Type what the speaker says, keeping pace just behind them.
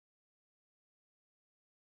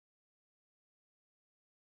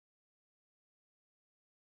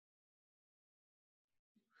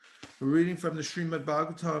We're reading from the Srimad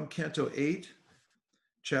Bhagavatam, Canto 8,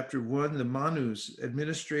 Chapter 1, the Manus,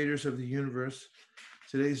 administrators of the universe.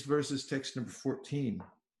 Today's verse is text number 14.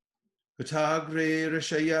 Vatagre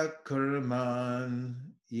rashaya karman,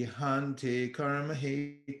 ihante karma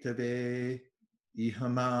hetave,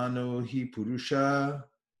 ihamano hi purusha,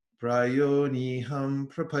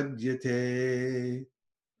 prayoniham prapadyate.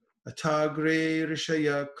 Atagre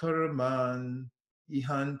rishaya karman,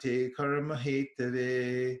 ihante karma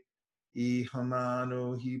hetave,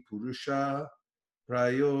 ihamano hi purusha,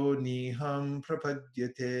 prayoniham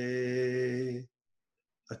prapadyate.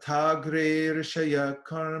 Atagre rishaya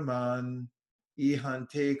karman,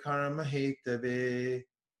 ihante karma hetave,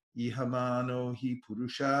 ihamano hi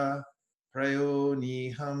purusha,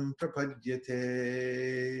 prayoniham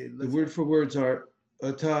prapadyate. The word for words are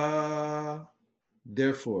ata,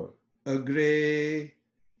 therefore, agre,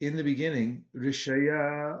 in the beginning,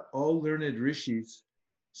 rishaya, all learned rishis,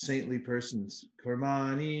 saintly persons,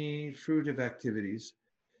 karmani, fruit of activities,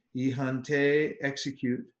 ihante,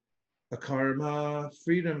 execute, akarma,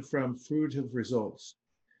 freedom from fruit of results,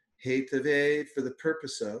 hetave, for the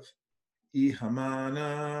purpose of,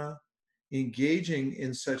 ihamana, engaging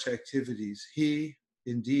in such activities, he,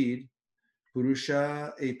 indeed,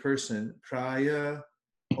 purusha, a person, praya,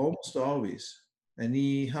 almost always,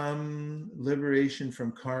 aniham, liberation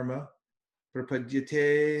from karma,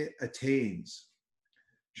 prapadyate, attains.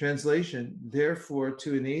 Translation, therefore,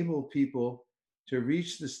 to enable people to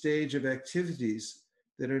reach the stage of activities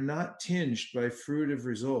that are not tinged by fruit of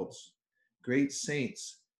results, great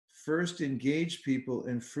saints first engage people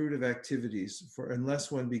in fruit of activities, for unless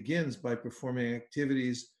one begins by performing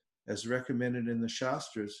activities as recommended in the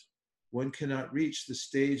Shastras, one cannot reach the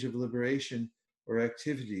stage of liberation or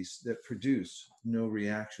activities that produce no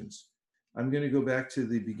reactions. I'm going to go back to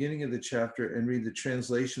the beginning of the chapter and read the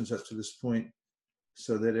translations up to this point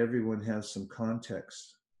so that everyone has some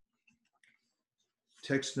context.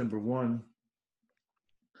 Text number 1.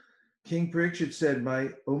 King Parikshit said,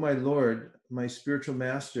 O my Lord, my spiritual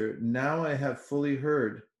master, now I have fully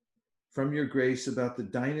heard from your grace about the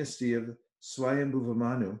dynasty of Swayambhuva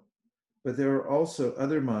Manu, but there are also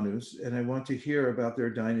other Manus, and I want to hear about their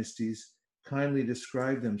dynasties. Kindly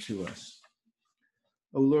describe them to us.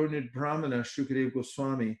 O learned Brahmana Shukadeva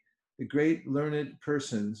Goswami, the great learned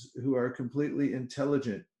persons who are completely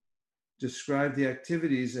intelligent describe the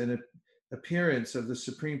activities and appearance of the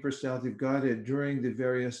Supreme Personality of Godhead during the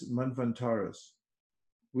various manvantaras.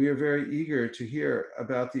 We are very eager to hear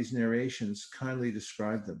about these narrations. Kindly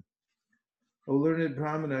describe them. O learned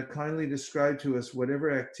Brahmana, kindly describe to us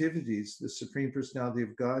whatever activities the Supreme Personality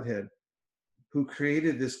of Godhead, who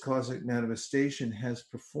created this cosmic manifestation, has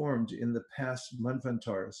performed in the past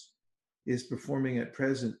manvantaras, is performing at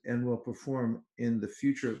present, and will perform in the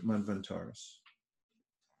future manvantaras.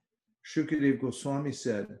 Shukadeva Goswami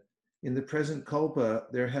said, in the present kalpa,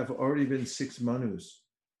 there have already been 6 Manus.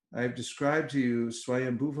 I have described to you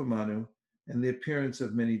Swayambhuva Manu and the appearance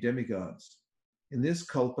of many demigods. In this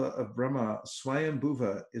kalpa of Brahma,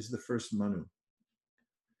 Swayambhuva is the first Manu.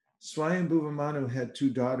 Swayambhuva Manu had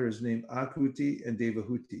 2 daughters named Akuti and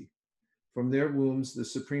Devahuti. From their wombs, the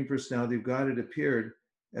Supreme Personality of Godhead appeared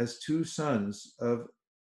as 2 sons of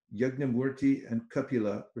Yagnamurti and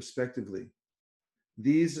Kapila, respectively.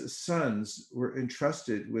 These sons were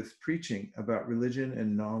entrusted with preaching about religion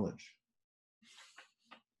and knowledge.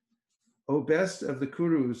 O best of the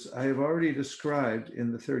Kurus, I have already described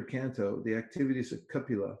in the 3rd canto the activities of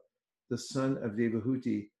Kapila, the son of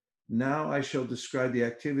Devahuti. Now I shall describe the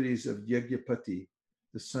activities of Yagyapati,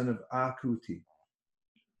 the son of Akuti.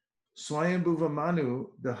 Swayambhuva Manu,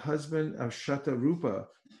 the husband of Shatarupa,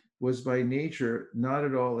 was by nature not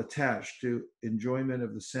at all attached to enjoyment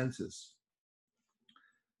of the senses.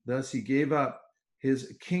 Thus he gave up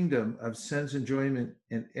his kingdom of sense enjoyment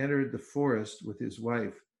and entered the forest with his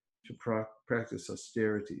wife to practice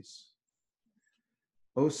austerities.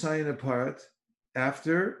 O Sayanaparat,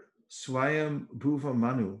 after Swayambhuva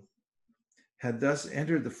Manu had thus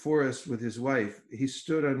entered the forest with his wife, he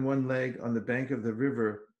stood on one leg on the bank of the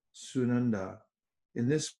river Sunanda. In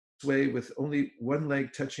this way, with only one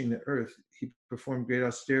leg touching the earth, he performed great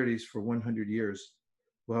austerities for 100 years.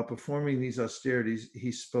 While performing these austerities,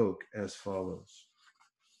 he spoke as follows.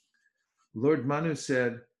 Lord Manu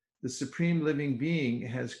said, the Supreme Living Being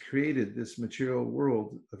has created this material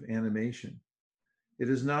world of animation. It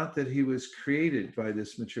is not that he was created by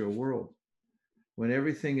this material world. When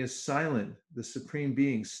everything is silent, the Supreme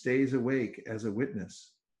Being stays awake as a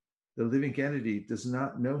witness. The living entity does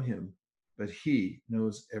not know him, but he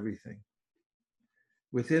knows everything.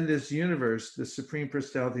 Within this universe, the Supreme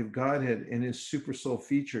Personality of Godhead and his supersoul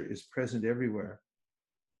feature is present everywhere.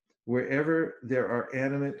 wherever there are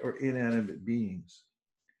animate or inanimate beings.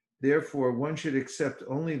 Therefore, one should accept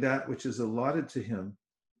only that which is allotted to him.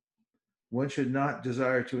 One should not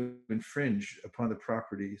desire to infringe upon the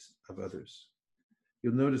properties of others.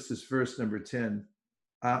 You'll notice this verse number 10.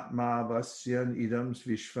 Atma vasyan idam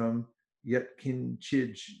svishvam yat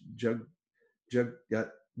kinchij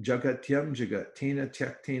jagatyam jagat tena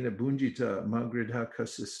tyaktena bunjita magridha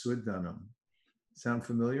kasasudhanam. Sound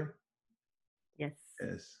familiar? Yes.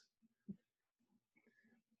 Yes.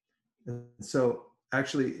 And so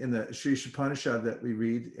actually in the Sri Upanishad that we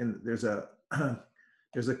read, and there's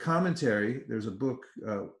a commentary, there's a book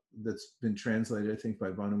that's been translated, I think, by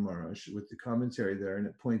Banu Maharaj with the commentary there, and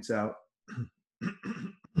it points out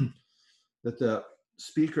that the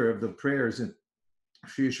speaker of the prayers in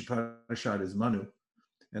Sri Upanishad is Manu.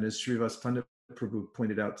 And as Srivas Pandit Prabhu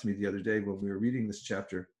pointed out to me the other day when we were reading this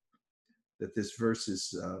chapter, that this verse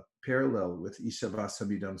is parallel with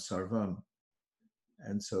Isavasamidam Sarvam.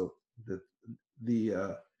 And so the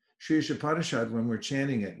Sri Upanishad, when we're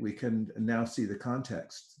chanting it, we can now see the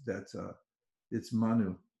context that it's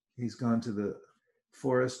Manu. He's gone to the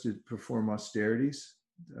forest to perform austerities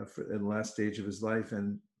in the last stage of his life,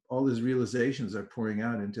 and all his realizations are pouring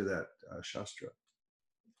out into that Shastra.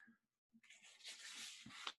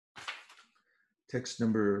 Text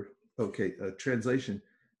number, translation.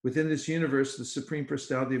 Within this universe, the Supreme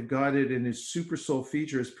Personality of Godhead in his super soul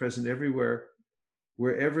feature is present everywhere,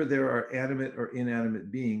 wherever there are animate or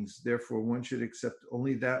inanimate beings. Therefore, one should accept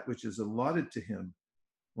only that which is allotted to him.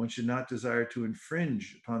 One should not desire to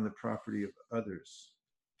infringe upon the property of others.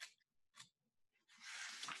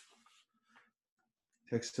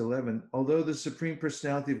 Text 11. Although the Supreme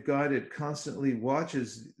Personality of Godhead constantly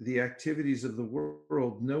watches the activities of the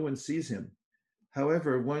world, no one sees him.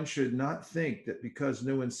 However, one should not think that because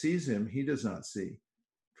no one sees him, he does not see,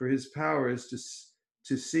 for his power is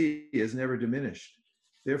to see is never diminished.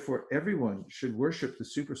 Therefore, everyone should worship the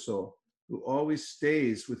Super Soul, who always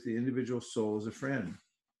stays with the individual soul as a friend.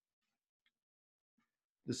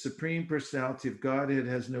 The Supreme Personality of Godhead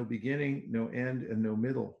has no beginning, no end, and no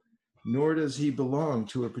middle, nor does he belong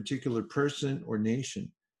to a particular person or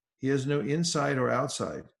nation. He has no inside or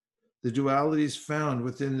outside. The dualities found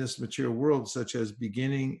within this material world, such as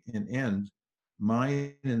beginning and end,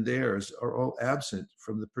 mine and theirs, are all absent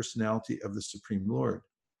from the personality of the Supreme Lord.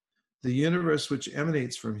 The universe which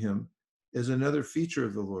emanates from him is another feature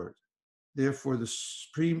of the Lord. Therefore, the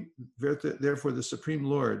Supreme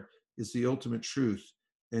Lord is the ultimate truth,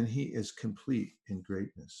 and he is complete in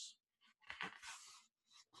greatness.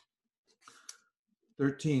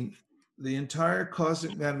 13. The entire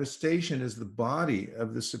cosmic manifestation is the body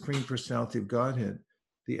of the Supreme Personality of Godhead,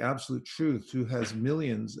 the Absolute Truth, who has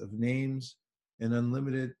millions of names and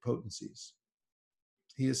unlimited potencies.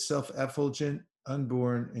 He is self-effulgent,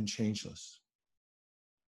 unborn, and changeless.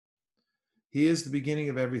 He is the beginning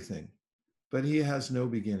of everything, but he has no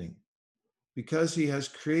beginning. Because he has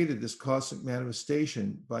created this cosmic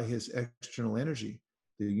manifestation by his external energy,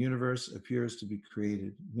 the universe appears to be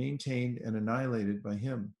created, maintained, and annihilated by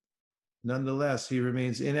him. Nonetheless, he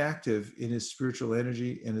remains inactive in his spiritual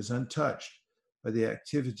energy and is untouched by the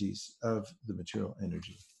activities of the material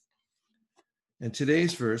energy. And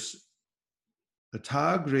today's verse,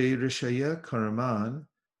 Atagre Rishaya Karaman,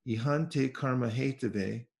 Ihante Karma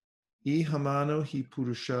Hetave, Ihamano Hi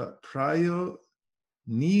Purusha Prayo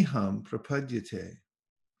Niham Prapadyate.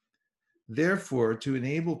 Therefore, to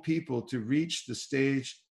enable people to reach the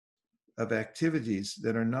stage of activities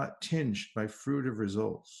that are not tinged by fruitive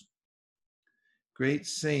results, great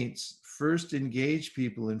saints first engage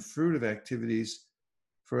people in fruitive activities,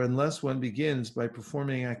 for unless one begins by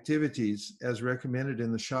performing activities as recommended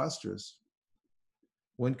in the Shastras,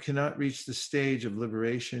 one cannot reach the stage of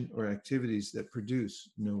liberation or activities that produce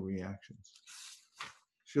no reactions.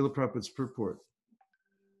 Srila Prabhupada's purport.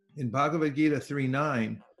 In Bhagavad Gita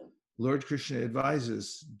 3:9, Lord Krishna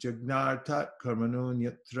advises, Jagnartat karmano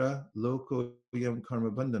nyatra loko yam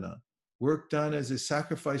karma bandhana. Work done as a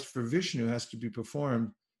sacrifice for Vishnu has to be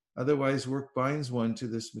performed, otherwise work binds one to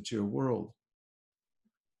this material world.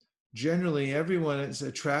 Generally, everyone is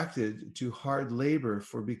attracted to hard labor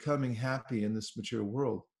for becoming happy in this material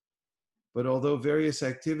world. But although various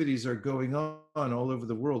activities are going on all over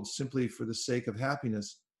the world simply for the sake of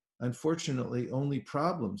happiness, unfortunately, only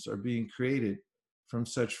problems are being created from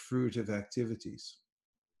such fruitive activities.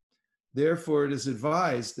 Therefore, it is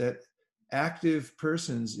advised that active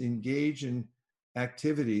persons engage in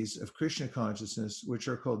activities of Krishna consciousness, which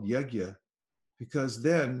are called yajna, because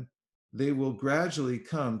then they will gradually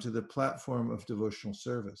come to the platform of devotional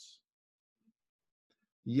service.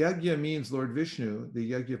 Yajna means Lord Vishnu,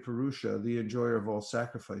 the Yajna Purusha, the enjoyer of all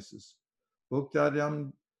sacrifices.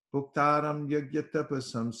 Bhuktaram, Bhuktaram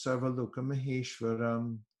Yagyatapasam Sarvaloka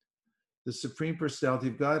Maheshwaram. The Supreme Personality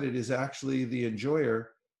of Godhead is actually the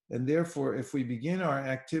enjoyer, and therefore, if we begin our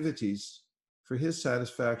activities for his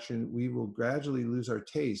satisfaction, we will gradually lose our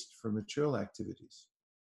taste for material activities.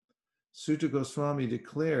 Sutta Goswami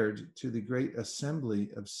declared to the great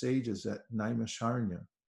assembly of sages at Naimisharanya,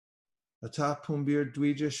 Ata Pumbir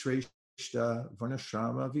Dvija Shreshta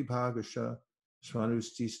Varnashrama Vibhagasha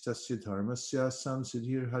Swanustista Siddharmasya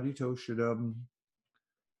Samsiddhir Haritoshadam.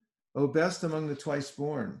 O best among the twice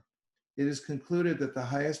born, it is concluded that the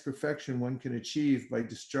highest perfection one can achieve by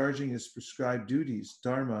discharging his prescribed duties,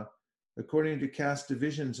 dharma, according to caste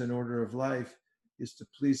divisions and order of life, is to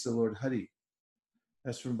please the Lord Hari.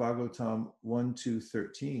 That's from Bhagavatam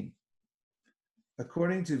 1-13.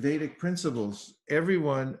 According to Vedic principles,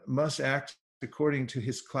 everyone must act according to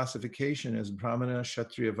his classification as Brahmana,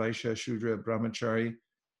 Kshatriya, Vaishya, Shudra, Brahmachari,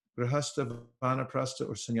 Grahastha, Vanaprastha,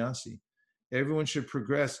 or Sannyasi. Everyone should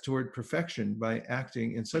progress toward perfection by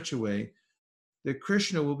acting in such a way that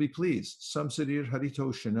Krishna will be pleased. Samsiddhir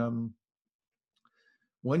Haritoshanam.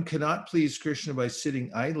 One cannot please Krishna by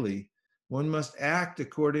sitting idly. One must act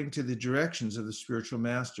according to the directions of the spiritual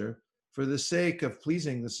master for the sake of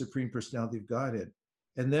pleasing the Supreme Personality of Godhead.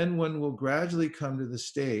 And then one will gradually come to the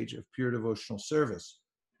stage of pure devotional service,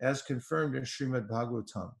 as confirmed in Srimad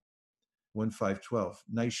Bhagavatam 1.5.12.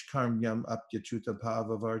 Naishkarmyam apyachuta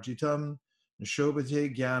bhavavarjitam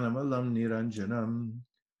nashobhate jnanam alam niranjanam.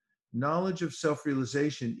 Knowledge of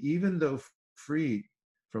self-realization, even though freed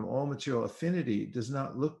from all material affinity, does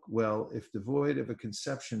not look well if devoid of a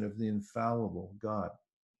conception of the infallible God.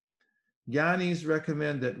 Gyanis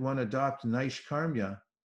recommend that one adopt Naishkarmya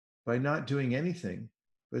by not doing anything,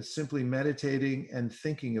 but simply meditating and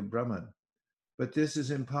thinking of Brahman. But this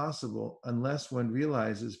is impossible unless one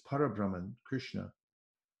realizes Parabrahman, Krishna.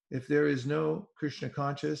 If there is no Krishna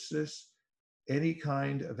consciousness, any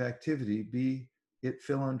kind of activity, be it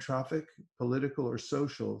philanthropic, political, or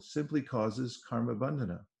social, simply causes karma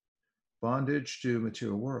bandhana, bondage to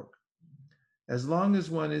material work. As long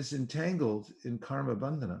as one is entangled in karma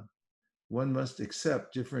bandhana, one must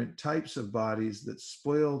accept different types of bodies that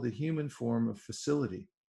spoil the human form of facility.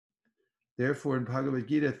 Therefore, in Bhagavad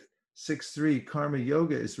Gita 6.3, karma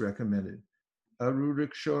yoga is recommended.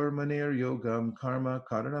 Arurikshor manir yogam karma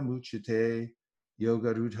karanamuchite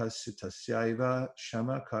yoga rudhasitasyaiva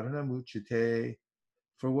shama karanamuchite.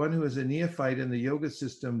 For one who is a neophyte in the yoga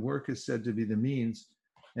system, work is said to be the means.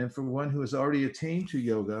 And for one who has already attained to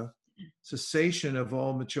yoga, cessation of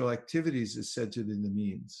all material activities is said to be the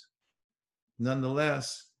means.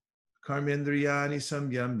 Nonetheless, karmendriyani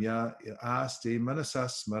samyamya aste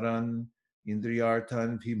manasasmaran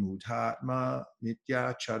indriyartan vimudhatma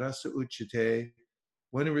nitya charasa uchite.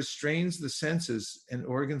 One who restrains the senses and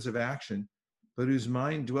organs of action, but whose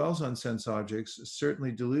mind dwells on sense objects,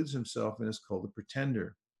 certainly deludes himself and is called a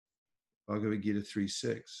pretender. Bhagavad Gita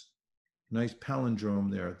 3.6. Nice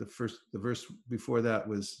palindrome there. The verse before that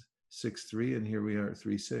was 6.3, and here we are at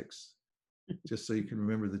 3.6. Just so you can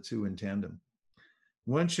remember the two in tandem.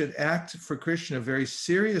 One should act for Krishna very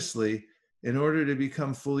seriously in order to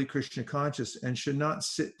become fully Krishna conscious, and should not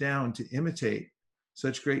sit down to imitate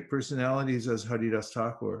such great personalities as Haridas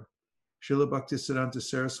Thakur. Srila Bhaktisiddhanta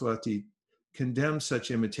Saraswati condemned such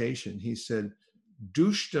imitation. He said,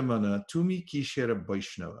 Dushtamana tumi kishera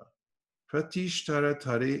Vaishnava, pratishtara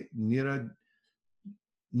tare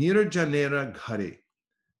nirajanera ghare,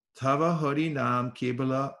 tava hari nam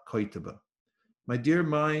kebala kaitaba. My dear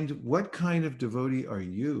mind, what kind of devotee are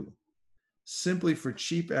you? Simply for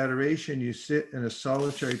cheap adoration, you sit in a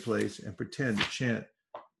solitary place and pretend to chant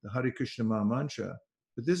the Hare Krishna Maha Mantra,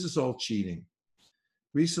 but this is all cheating.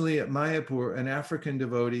 Recently at Mayapur, an African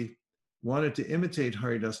devotee wanted to imitate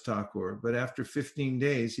Haridas Thakur, but after 15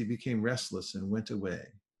 days, he became restless and went away.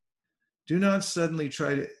 Do not suddenly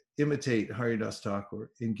try to imitate Haridas Thakur.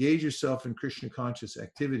 Engage yourself in Krishna conscious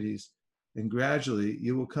activities, and gradually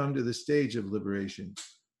you will come to the stage of liberation.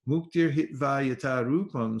 Muktir hitva yata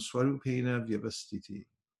rupam swarupena vyavastiti.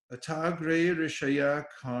 Atagre rishaya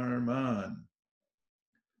karman.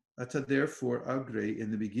 Ata, therefore, agre, in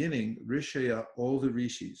the beginning, rishaya, all the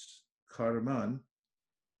rishis, karman,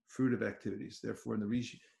 fruit of activities. Therefore, in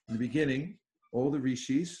the beginning, all the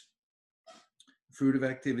rishis, fruit of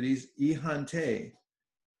activities, ihante,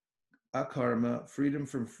 akarma, freedom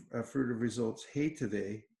from fruit of results,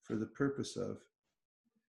 hetave, for the purpose of,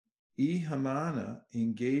 ihamana,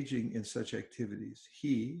 engaging in such activities.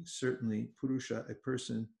 He, certainly, purusha, a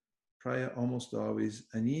person, praya, almost always,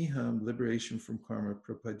 aniham, liberation from karma,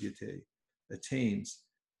 prapadyate, attains,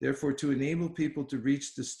 Therefore, to enable people to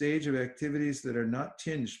reach the stage of activities that are not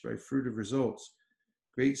tinged by fruitive results,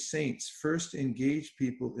 great saints first engage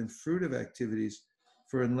people in fruitive activities,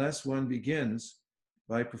 for unless one begins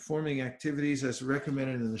by performing activities as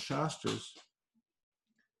recommended in the Shastras,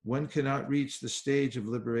 one cannot reach the stage of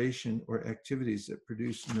liberation or activities that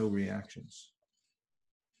produce no reactions.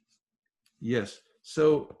 Yes,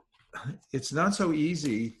 so it's not so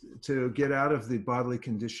easy to get out of the bodily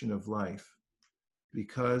condition of life,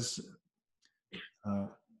 because a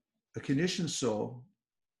conditioned soul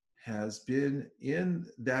has been in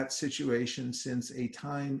that situation since a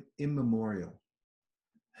time immemorial.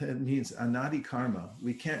 It means anadi karma.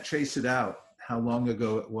 We can't trace it out how long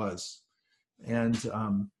ago it was. And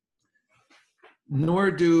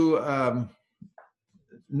nor do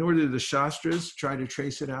the Shastras try to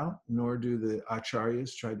trace it out, nor do the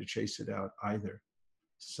Acharyas try to trace it out either.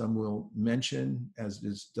 Some will mention, as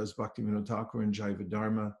does Bhaktivinoda Thakur in Jaiva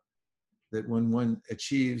Dharma, that when one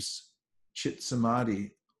achieves Chit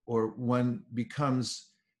Samadhi, or one becomes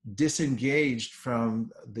disengaged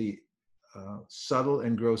from the subtle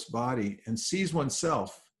and gross body and sees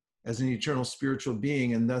oneself as an eternal spiritual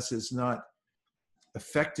being, and thus is not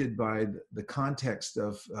affected by the context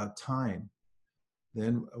of time,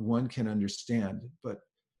 then one can understand. But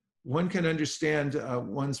one can understand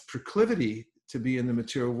one's proclivity to be in the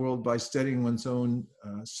material world by studying one's own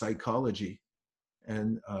psychology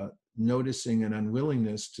and noticing an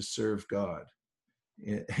unwillingness to serve God,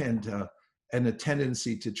 and a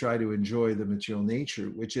tendency to try to enjoy the material nature,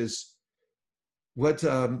 which is what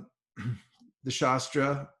the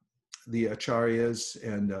Shastra, the Acharyas,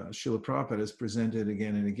 and Srila Prabhupada has presented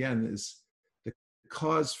again and again, is the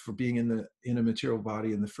cause for being in a material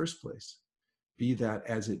body in the first place. Be that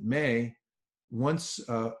as it may, once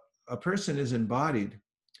a person is embodied,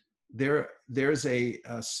 there's a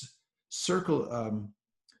circle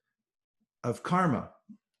of karma,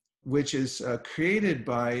 which is created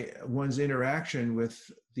by one's interaction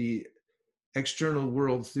with the external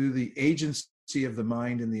world through the agency of the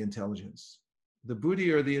mind and the intelligence. The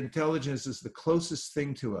buddhi, or the intelligence, is the closest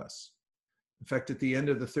thing to us. In fact, at the end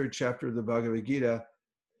of the 3rd chapter of the Bhagavad Gita,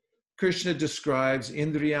 Krishna describes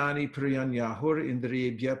Indriyani priyanyahur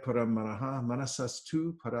indriyebhya paramanaha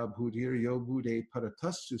manasastu parabhudir yobude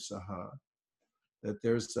paratastu saha. That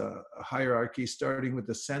there's a hierarchy starting with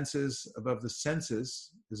the senses. Above the senses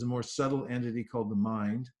is a more subtle entity called the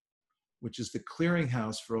mind, which is the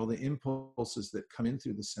clearinghouse for all the impulses that come in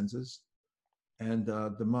through the senses. And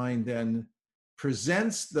the mind then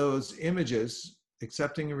presents those images,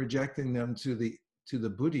 accepting and rejecting them, to the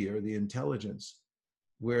buddhi, or the intelligence,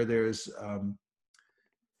 where there's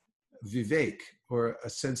vivek, or a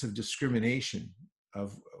sense of discrimination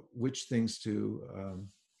of which things to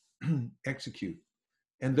execute.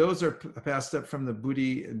 And those are passed up from the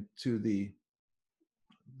buddhi into the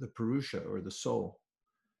purusha, or the soul.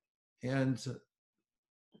 And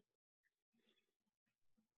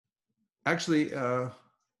actually,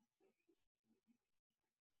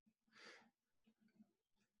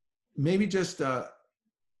 maybe just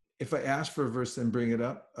if I ask for a verse, then bring it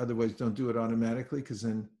up. Otherwise, don't do it automatically, because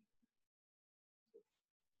then.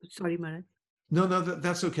 Sorry, Maharaj. No,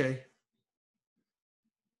 that's okay.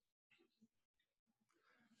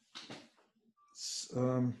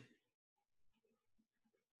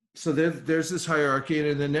 So there's this hierarchy, and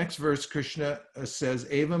in the next verse, Krishna says,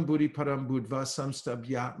 "Evam buddhi param buddva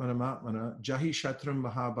samstabhyatmanamatmana jahi shatram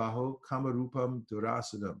mahabaho kamarupam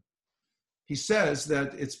durasadam." He says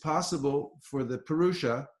that it's possible for the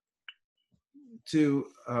Purusha to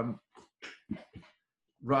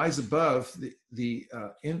rise above the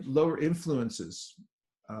lower influences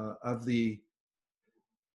of the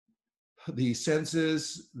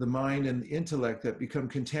senses, the mind, and the intellect that become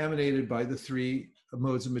contaminated by the 3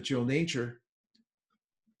 modes of material nature.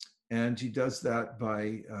 And he does that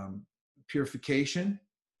by purification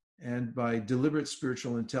and by deliberate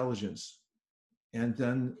spiritual intelligence. And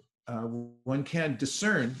then one can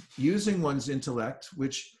discern, using one's intellect,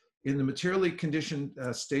 which in the materially conditioned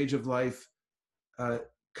stage of life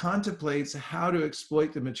contemplates how to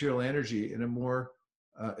exploit the material energy in a more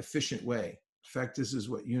efficient way. In fact, this is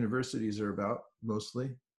what universities are about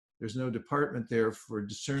mostly. There's no department there for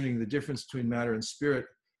discerning the difference between matter and spirit.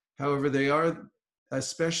 However, they are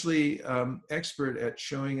especially expert at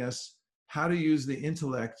showing us how to use the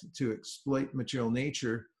intellect to exploit material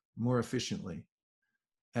nature more efficiently.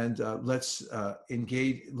 And let's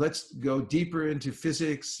go deeper into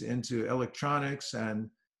physics, into electronics,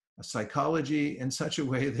 and psychology in such a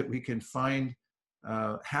way that we can find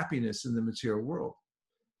happiness in the material world.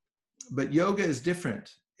 But yoga is different.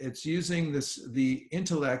 it's using the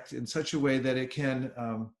intellect in such a way that it can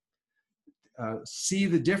see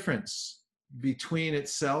the difference between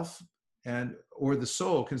itself or the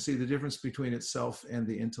soul can see the difference between itself and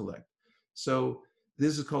the intellect. So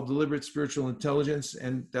this is called deliberate spiritual intelligence,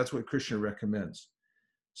 and that's what Krishna recommends.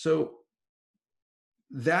 So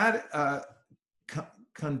that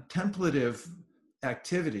contemplative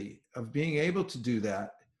activity of being able to do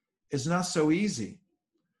that is not so easy,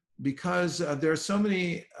 because there are so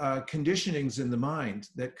many conditionings in the mind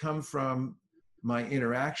that come from my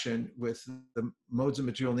interaction with the modes of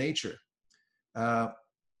material nature.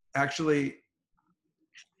 Actually,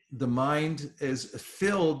 the mind is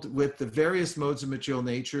filled with the various modes of material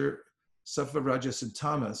nature, sattva, rajas, and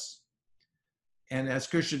tamas. And as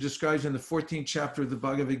Krishna describes in the 14th chapter of the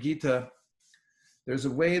Bhagavad Gita, there's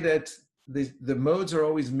a way that the modes are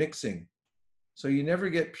always mixing. So you never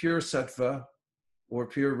get pure sattva or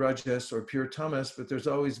pure rajas or pure tamas, but there's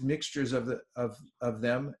always mixtures of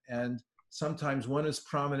them. And sometimes one is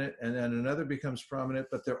prominent and then another becomes prominent,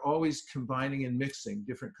 but they're always combining and mixing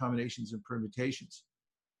different combinations and permutations.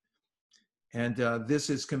 And this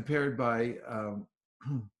is compared by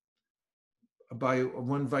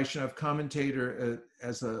one Vaishnava commentator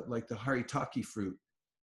as like the haritaki fruit.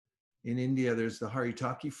 In India, there's the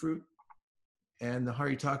haritaki fruit, and the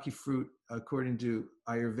haritaki fruit, according to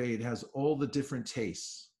Ayurveda, has all the different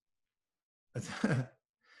tastes.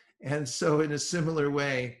 And so in a similar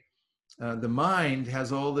way, the mind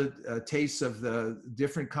has all the tastes of the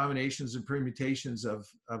different combinations and permutations of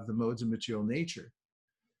the modes of material nature.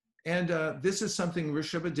 And this is something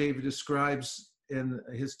Rishabhadeva describes in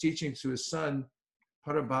his teachings to his son,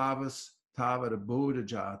 Parabhavas Tavara Bodha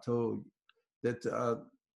Jato, that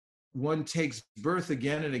one takes birth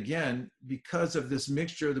again and again because of this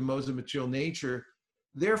mixture of the modes of material nature.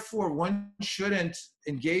 Therefore, one shouldn't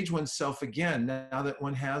engage oneself again now that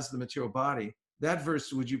one has the material body. That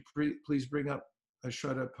verse, would you please bring up,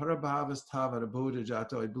 Shraddha? Parabhavas Tavara Bodha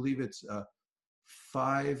Jato. I believe it's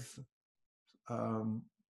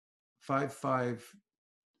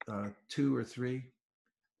 5:2 or 3.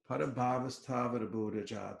 Parabhavas Tavara Bodha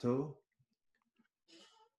Jato.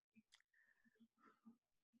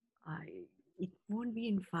 It won't be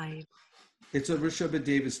in 5. It's a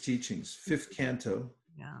Rishabhadeva's teachings, 5th canto.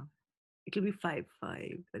 Yeah, it'll be 5,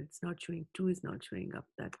 but it's not showing. 2 is not showing up.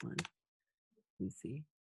 That one. Let me see.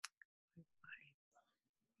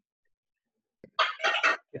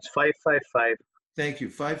 It's 555. Thank you.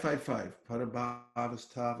 555. Parabhavas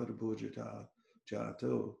Tavara Bodha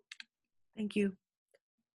Jato. Thank you.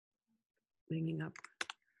 Bringing up.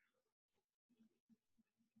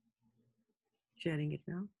 Sharing it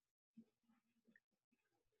now.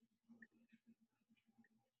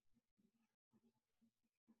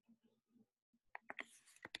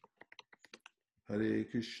 Hare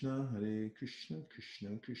Krishna, Krishna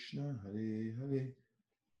Krishna, Hare Hare,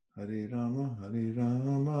 Hare Rama,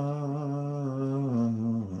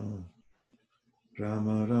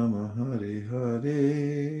 Rama Rama, Hare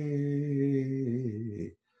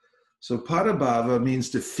Hare. So Parabhava means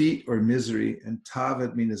defeat or misery, and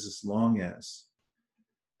Tavat means as long as.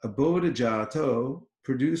 Abodha Jato,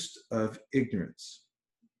 produced of ignorance.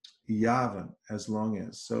 Yavan, as long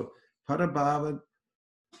as. So Parabhava,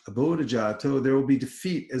 Abodha Jato, there will be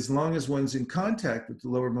defeat as long as one's in contact with the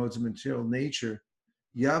lower modes of material nature.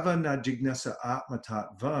 Yava na jignasa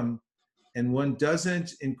atmatatvam, and one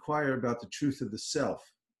doesn't inquire about the truth of the self.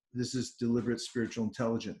 This is deliberate spiritual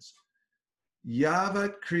intelligence.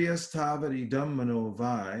 Yavat kriyas tavat idam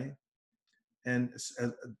manovai, and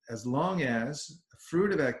as long as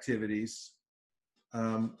fruitive activities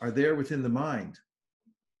are there within the mind.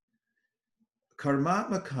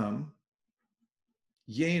 Karmatmakam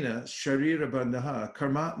yena sharira bandhaha.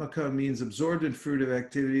 Karmatmaka means absorbed in fruitive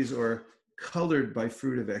activities or colored by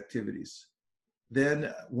fruitive activities.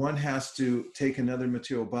 Then one has to take another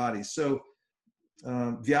material body. So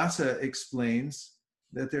Vyasa explains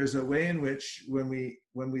that there's a way in which when we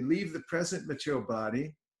leave the present material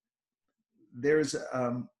body, there's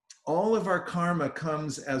all of our karma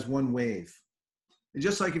comes as one wave.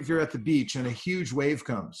 Just like if you're at the beach and a huge wave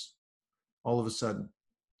comes all of a sudden.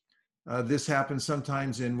 This happens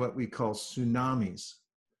sometimes in what we call tsunamis.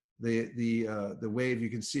 The wave, you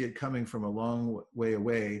can see it coming from a long way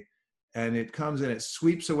away, and it comes and it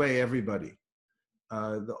sweeps away everybody.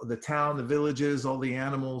 The town, the villages, all the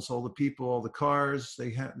animals, all the people, all the cars.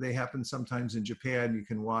 They happen sometimes in Japan. You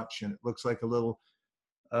can watch, and it looks like a little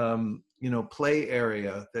play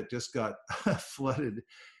area that just got flooded,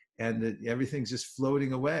 and everything's just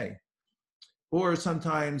floating away. Or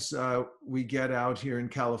sometimes we get out here in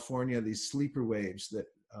California these sleeper waves that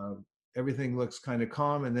everything looks kind of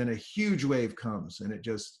calm, and then a huge wave comes and it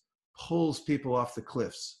just pulls people off the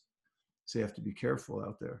cliffs. So you have to be careful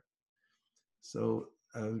out there. So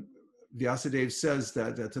Vyasadeva says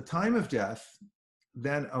that at the time of death,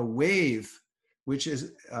 then a wave, which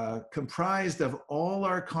is comprised of all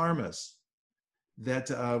our karmas that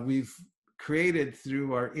we've created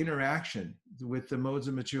through our interaction with the modes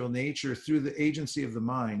of material nature through the agency of the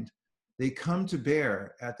mind, they come to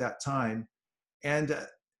bear at that time. And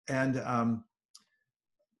karmana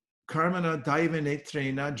daiva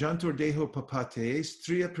netrena jantur deho papate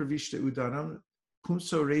striya pravishta udanam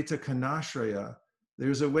pumso reta kanashraya.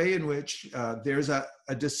 There's a way in which there's a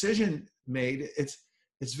decision made.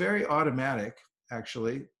 It's very automatic,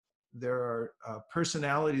 actually. There are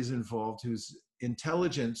personalities involved whose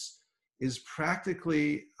intelligence is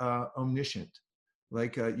practically omniscient.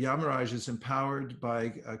 Like Yamaraj is empowered by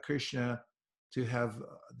Krishna to have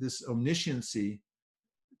this omnisciency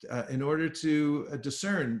in order to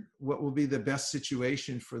discern what will be the best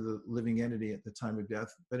situation for the living entity at the time of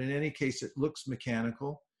death. But in any case, it looks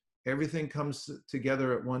mechanical. Everything comes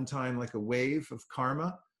together at one time like a wave of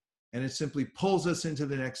karma, and it simply pulls us into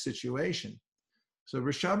the next situation. So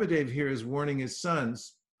Rishabhadev here is warning his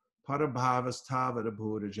sons, Parabhavas tavada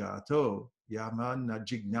bhudajato, yamana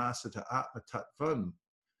jignasata atma tattvam,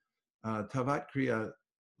 tavat kriya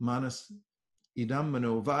manas idam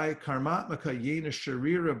manovai karmatmaka yena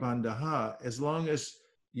sharira bandhaha. As long as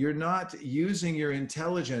you're not using your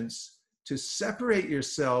intelligence to separate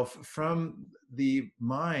yourself from the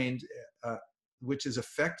mind, which is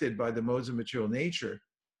affected by the modes of material nature,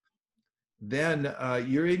 then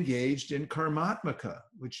you're engaged in karmatmaka,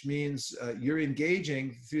 which means you're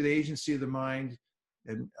engaging through the agency of the mind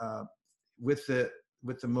and with the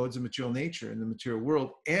modes of material nature in the material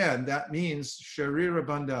world. And that means sharira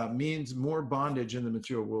bandha, means more bondage in the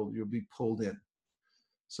material world. You'll be pulled in.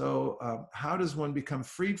 So how does one become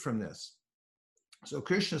freed from this? So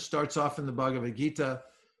Krishna starts off in the Bhagavad Gita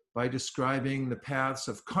by describing the paths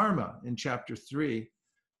of karma in chapter 3,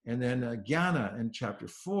 and then jnana in chapter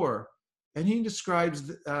 4. And he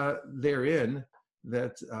describes therein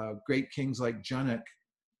that great kings like Janak,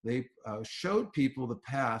 they showed people the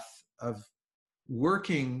path of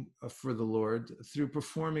working for the Lord through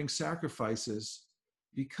performing sacrifices,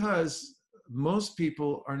 because most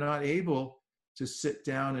people are not able to sit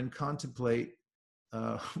down and contemplate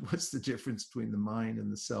what's the difference between the mind and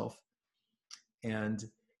the self. And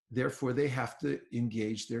therefore, they have to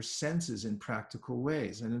engage their senses in practical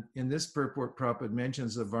ways. And in this purport, Prabhupada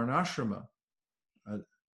mentions the varnashrama,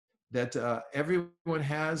 that everyone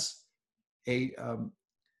has a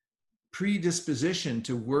predisposition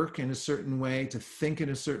to work in a certain way, to think in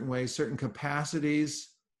a certain way, certain capacities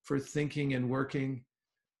for thinking and working.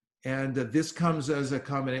 And this comes as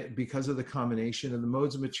because of the combination of the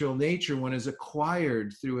modes of material nature one is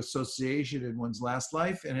acquired through association in one's last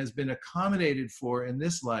life and has been accommodated for in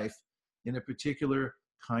this life in a particular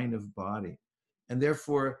kind of body. And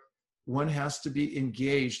therefore, one has to be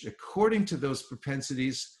engaged according to those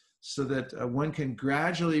propensities so that one can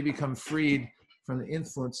gradually become freed from the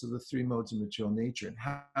influence of the three modes of material nature. And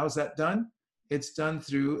how is that done? It's done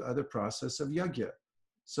through the process of yajna.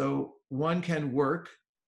 So one can work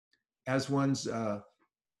as one's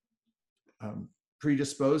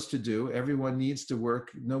predisposed to do. Everyone needs to work.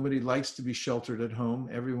 Nobody likes to be sheltered at home.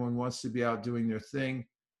 Everyone wants to be out doing their thing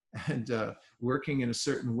and working in a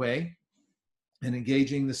certain way and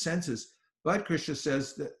engaging the senses. But Krishna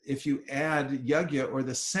says that if you add yajna, or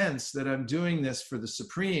the sense that I'm doing this for the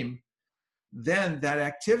Supreme, then that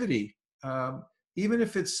activity, even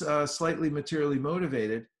if it's slightly materially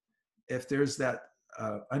motivated, if there's that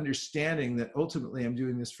understanding that ultimately I'm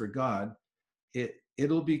doing this for God,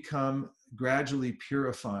 it'll become gradually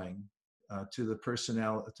purifying to the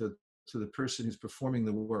personality, to the person who's performing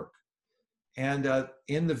the work. And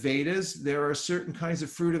in the Vedas, there are certain kinds of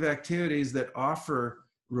fruitive activities that offer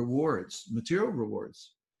rewards, material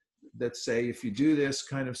rewards, that say if you do this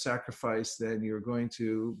kind of sacrifice, then you're going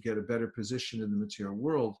to get a better position in the material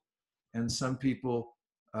world. And some people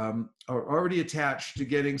are already attached to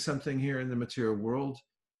getting something here in the material world.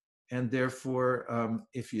 And therefore,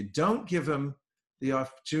 if you don't give them the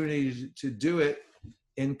opportunity to do it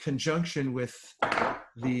in conjunction with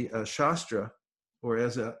the Shastra, or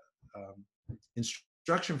as a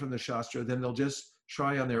instruction from the Shastra, then they'll just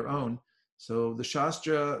try on their own. So the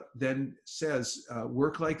Shastra then says,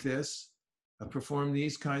 work like this, perform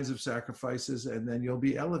these kinds of sacrifices, and then you'll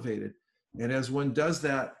be elevated. And as one does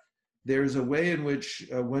that, there's a way in which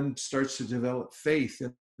one starts to develop faith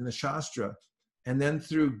in the Shastra. And then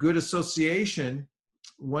through good association,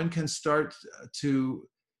 one can start to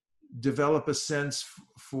develop a sense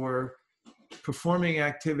for performing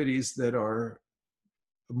activities that are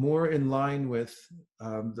more in line with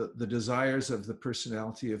the desires of the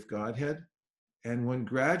personality of Godhead. And one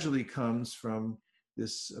gradually comes from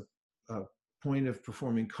this point of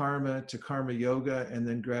performing karma to karma yoga, and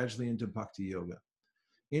then gradually into bhakti yoga.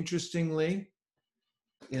 Interestingly,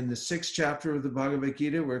 in the 6th chapter of the Bhagavad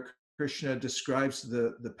Gita, where Krishna describes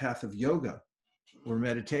the path of yoga or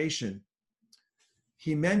meditation,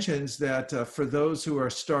 he mentions that for those who are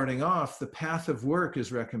starting off, the path of work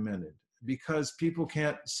is recommended, because people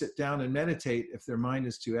can't sit down and meditate if their mind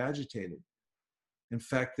is too agitated. In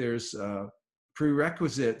fact, there's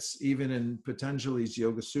prerequisites, even in Patanjali's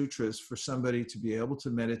Yoga Sutras, for somebody to be able to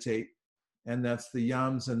meditate, and that's the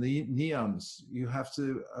yams and the niyams. You have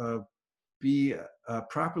to be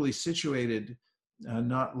properly situated,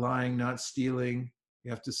 not lying, not stealing. You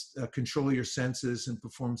have to control your senses and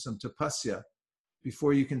perform some tapasya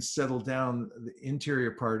before you can settle down the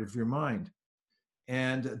interior part of your mind.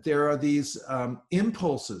 And there are these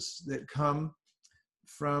impulses that come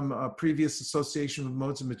from a previous association with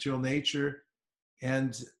modes of material nature.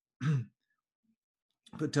 And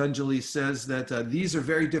Patanjali says that these are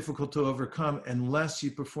very difficult to overcome unless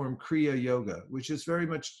you perform Kriya Yoga, which is very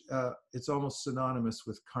much, it's almost synonymous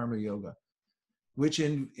with Karma Yoga, which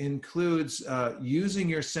includes using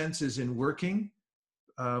your senses in working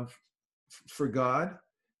for God,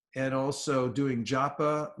 and also doing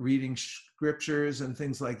japa, reading scriptures and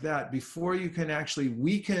things like that, before you can actually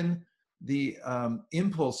weaken the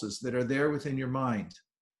impulses that are there within your mind.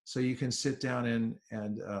 So you can sit down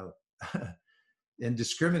and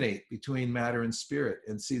discriminate between matter and spirit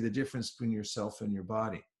and see the difference between yourself and your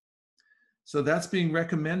body. So that's being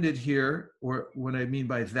recommended here, or what I mean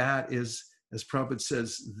by that is, as Prabhupada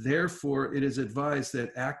says, therefore it is advised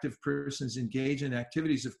that active persons engage in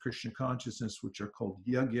activities of Krishna consciousness, which are called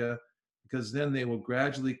yajna, because then they will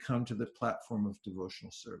gradually come to the platform of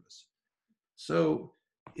devotional service. So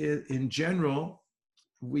in general,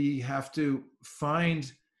 we have to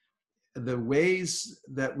find the ways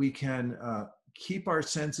that we can keep our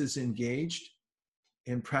senses engaged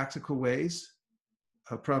in practical ways.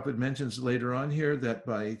 Prabhupada mentions later on here that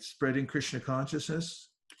by spreading Krishna consciousness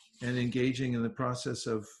and engaging in the process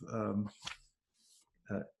of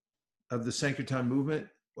the Sankirtan movement,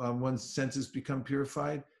 one's senses become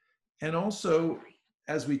purified. And also,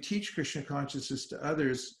 as we teach Krishna consciousness to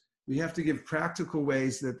others, we have to give practical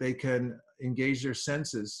ways that they can engage their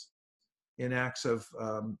senses in acts of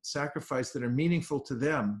sacrifice that are meaningful to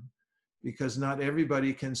them, because not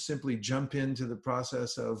everybody can simply jump into the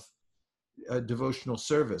process of devotional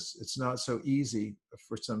service. It's not so easy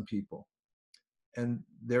for some people. And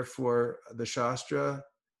therefore, the Shastra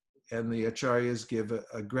and the Acharyas give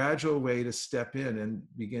a gradual way to step in and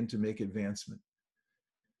begin to make advancement.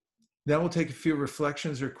 Now we'll take a few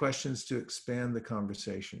reflections or questions to expand the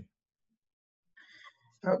conversation.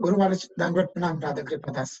 Guru Maharaj, Dandavat Pranam, Radha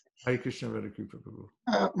Kripadas. Hare Krishna, Radha Kripa Prabhu.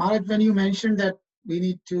 Maharaj, when you mentioned that we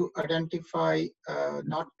need to identify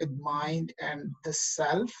not with mind and the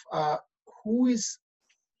self, who is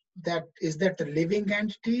that? Is that the living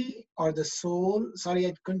entity or the soul? Sorry,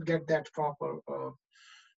 I couldn't get that proper.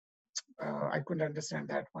 I couldn't understand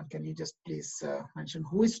that one. Can you just please mention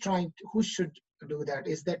who should do that?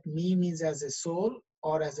 Is that me means as a soul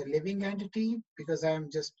or as a living entity? Because I am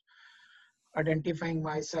just identifying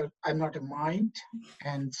myself. I'm not a mind,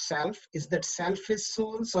 and self. Is that self is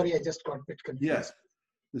soul? Sorry, I just got a bit confused. Yes,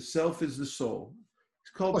 the self is the soul.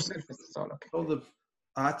 It's called, self is the soul. Okay. Called the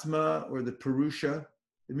Atma or the Purusha.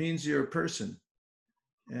 It means you're a person,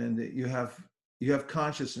 and you have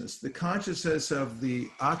consciousness. The consciousness of the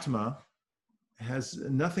Atma has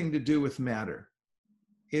nothing to do with matter.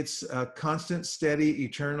 It's constant, steady,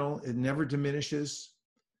 eternal. It never diminishes.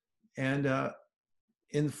 And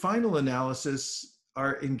in final analysis,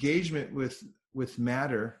 our engagement with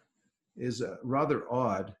matter is rather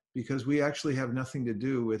odd, because we actually have nothing to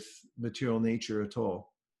do with material nature at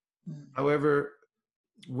all. However,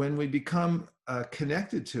 when we become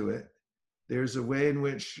connected to it, there's a way in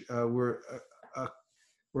which we're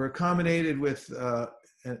accommodated with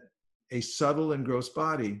a subtle and gross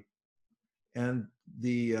body, and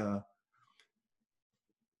the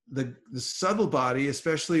subtle body,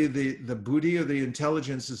 especially the buddhi or the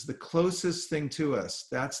intelligence, is the closest thing to us.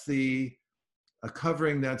 That's a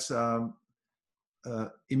covering that's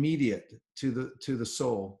immediate to the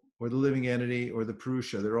soul, or the living entity, or the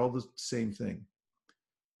Purusha. They're all the same thing.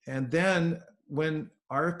 And then when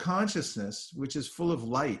our consciousness, which is full of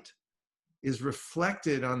light, is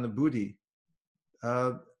reflected on the buddhi,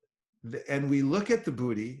 and we look at the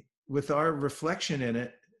buddhi with our reflection in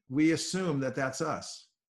it, we assume that that's us.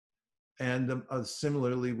 and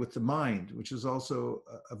similarly with the mind, which is also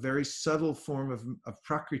a very subtle form of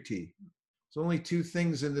prakriti. There's only two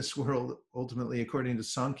things in this world, ultimately, according to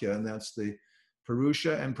Sankhya, and that's the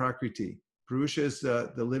Purusha and Prakriti. Purusha is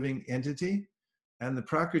the living entity, and the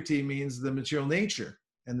Prakriti means the material nature,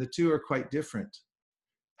 and the two are quite different.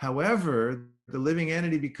 However, the living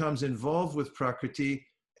entity becomes involved with Prakriti,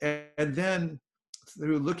 and then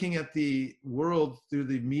through looking at the world through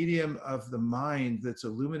the medium of the mind that's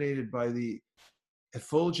illuminated by the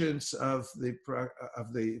effulgence of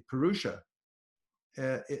the Purusha,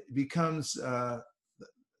 it becomes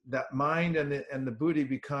that mind and the buddhi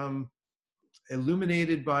become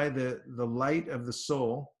illuminated by the light of the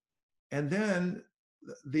soul, and then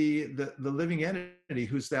the living entity,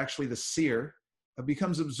 who's actually the seer,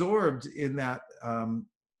 becomes absorbed in that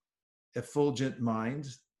effulgent mind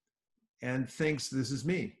and thinks this is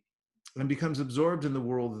me, and becomes absorbed in the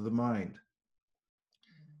world of the mind.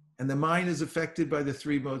 And the mind is affected by the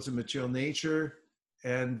three modes of material nature,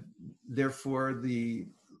 and therefore the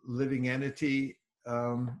living entity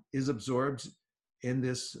is absorbed in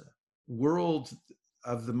this world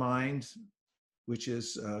of the mind, which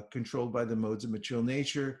is controlled by the modes of material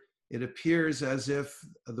nature. It appears as if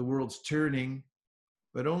the world's turning,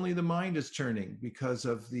 but only the mind is turning because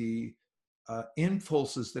of the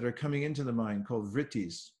impulses that are coming into the mind called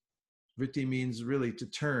vrittis. Vritti means really to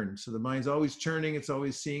turn. So the mind's always turning, it's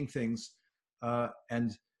always seeing things.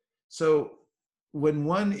 And so when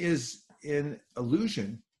one is in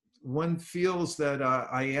illusion, one feels that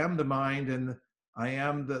I am the mind and I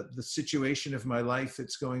am the situation of my life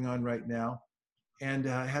that's going on right now, and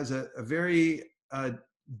has a very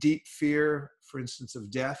deep fear, for instance,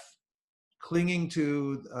 of death, clinging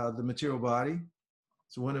to the material body.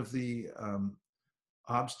 It's one of the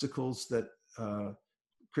obstacles that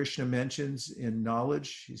Krishna mentions in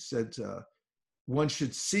knowledge. He said one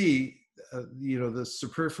should see, the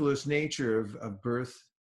superfluous nature of birth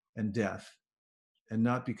and death, and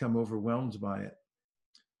not become overwhelmed by it.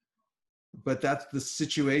 But that's the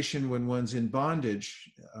situation when one's in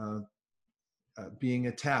bondage, being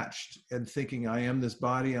attached and thinking, I am this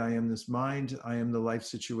body, I am this mind, I am the life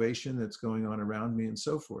situation that's going on around me, and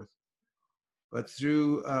so forth. But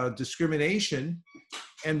through discrimination,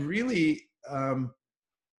 and really,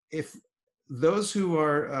 if those who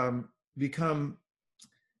are become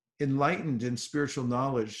enlightened in spiritual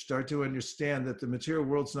knowledge start to understand that the material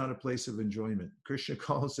world's not a place of enjoyment. Krishna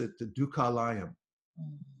calls it the dukkhalayam.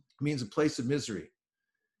 It means a place of misery.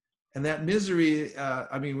 And that misery,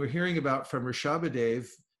 we're hearing about from Rishabhadev,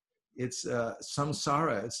 it's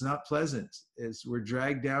samsara, it's not pleasant. We're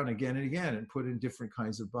dragged down again and again and put in different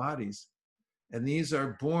kinds of bodies. And these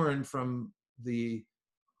are born from the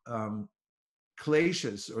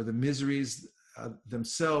kleshas, or the miseries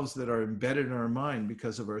themselves that are embedded in our mind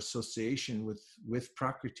because of our association with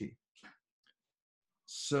Prakriti.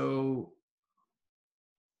 So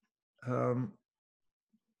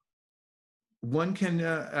one can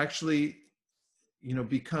actually,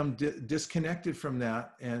 become disconnected from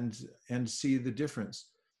that and see the difference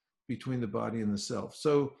between the body and the self.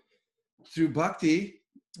 So through bhakti,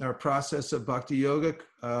 our process of bhakti yoga,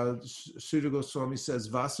 Sudha Goswami says,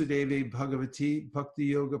 Vasudeve Bhagavati Bhakti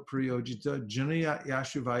Yoga Prayojita Janaya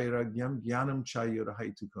Yashu Vairagyam Jnanam Chayura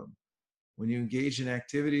Haitukam. When you engage in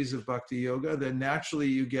activities of bhakti yoga, then naturally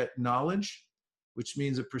you get knowledge, which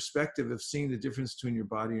means a perspective of seeing the difference between your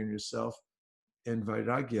body and yourself, and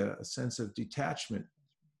vairagya, a sense of detachment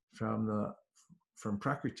from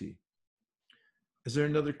Prakriti. Is there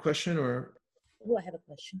another question, or? Oh, I have a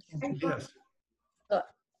question. Yes.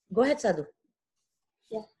 Go ahead, Sadhu.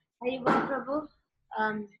 Yeah. Haribo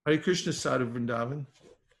Prabhu. Hare Krishna, Sadhu Vrindavan.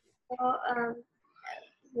 So,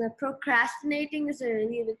 the procrastinating is a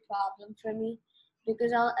really big problem for me,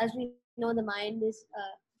 because as we know, the mind is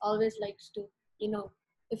always likes to,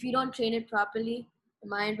 if you don't train it properly, the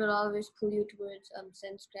mind will always pull you towards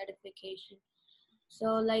sense gratification.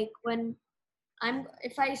 So like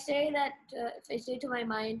if I say to my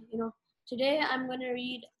mind, today I'm going to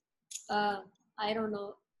read, I don't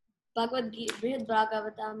know, Bhagavad Gita, Brihad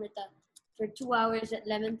Bhagavatamrita for 2 hours at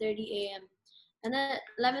 11:30 a.m. And then at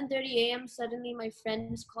 11:30 a.m. suddenly my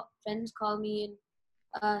friends call me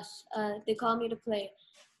and they call me to play,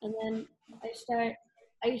 and then I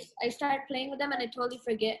start playing with them, and I totally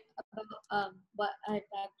forget about what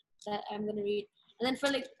that I'm gonna read. And then for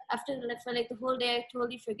the whole day, I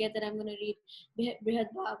totally forget that I'm gonna read Brihad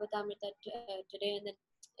Bhagavatamrita today, and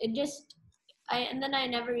then then I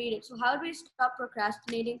never read it. So how do we stop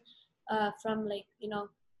procrastinating from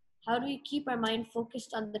how do we keep our mind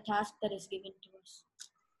focused on the task that is given to us?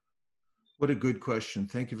 What a good question.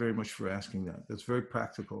 Thank you very much for asking that. That's very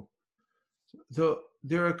practical. So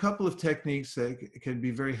there are a couple of techniques that can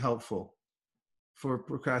be very helpful for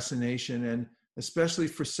procrastination and especially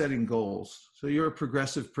for setting goals. So you're a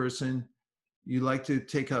progressive person. You like to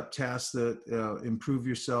take up tasks that improve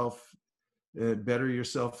yourself, better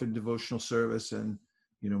yourself in devotional service and,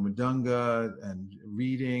 Madanga and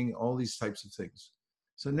reading, all these types of things.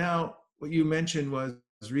 So now what you mentioned was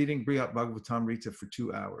reading Brihat Bhagavatamrita for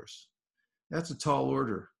 2 hours. That's a tall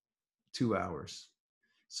order, 2 hours.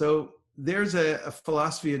 So there's a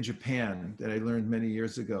philosophy in Japan that I learned many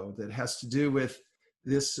years ago that has to do with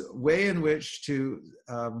this way in which to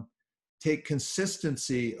take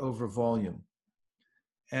consistency over volume.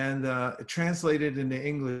 And translated into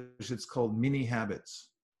English, it's called mini habits.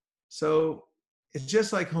 So it's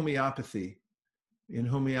just like homeopathy. In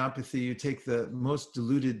homeopathy, you take the most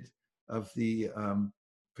diluted of the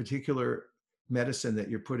particular medicine that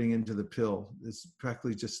you're putting into the pill. It's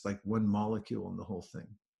practically just like one molecule in the whole thing.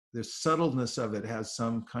 The subtleness of it has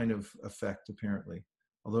some kind of effect, apparently,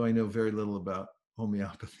 although I know very little about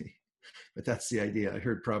homeopathy. But that's the idea. I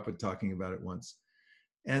heard Prabhupada talking about it once.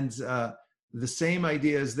 And the same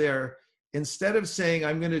idea is there. Instead of saying,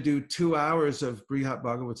 I'm going to do 2 hours of Brihat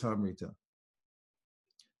Bhagavatamrita,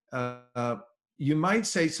 you might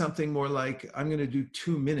say something more like, I'm going to do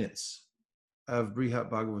 2 minutes of Brihat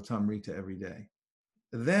Bhagavatamrita every day.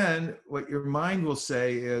 Then what your mind will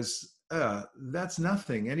say is, that's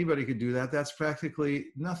nothing. Anybody could do that. That's practically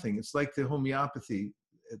nothing. It's like the homeopathy.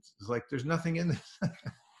 It's like there's nothing in this.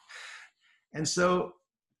 And so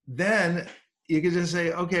then you could just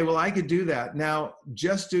say, okay, well, I could do that. Now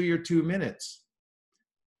just do your 2 minutes.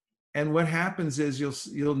 And what happens is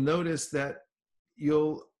you'll notice that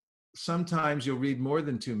sometimes you'll read more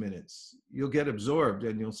than 2 minutes. You'll get absorbed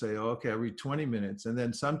and you'll say, oh, okay, I'll read 20 minutes. And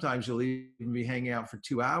then sometimes you'll even be hanging out for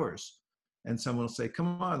 2 hours. And someone will say,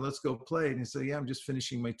 come on, let's go play. And you say, yeah, I'm just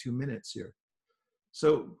finishing my 2 minutes here.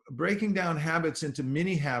 So breaking down habits into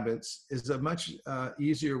mini habits is a much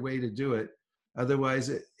easier way to do it. Otherwise,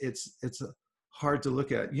 it's hard to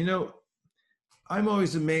look at. I'm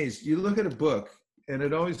always amazed. You look at a book and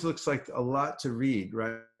it always looks like a lot to read,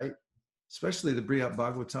 right? Especially the Brihat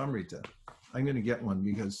Bhagavatamrita. I'm going to get one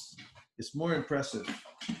because it's more impressive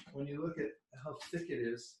when you look at how thick it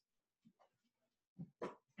is.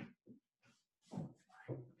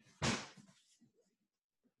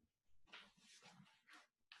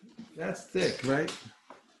 That's thick, right?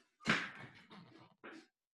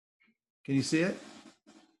 Can you see it?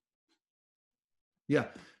 Yeah.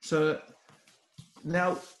 So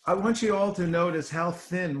now I want you all to notice how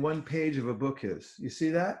thin one page of a book is. You see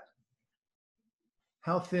that?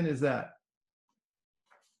 How thin is that?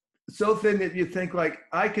 So thin that you think like,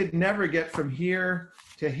 I could never get from here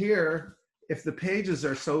to here if the pages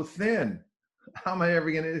are so thin. How am I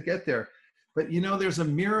ever going to get there? But there's a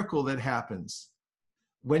miracle that happens.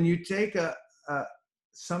 When you take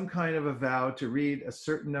some kind of a vow to read a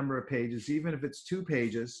certain number of pages, even if it's 2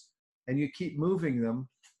 pages, and you keep moving them,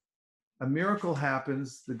 a miracle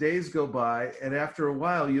happens, the days go by, and after a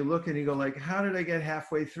while you look and you go like, how did I get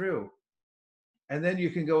halfway through? And then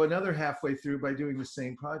you can go another halfway through by doing the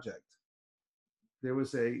same project. There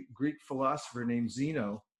was a Greek philosopher named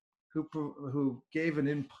Zeno who gave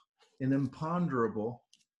an imponderable,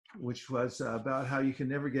 which was about how you can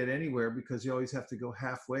never get anywhere because you always have to go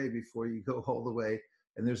halfway before you go all the way.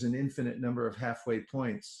 And there's an infinite number of halfway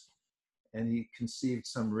points. And he conceived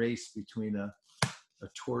some race between a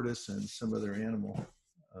tortoise and some other animal.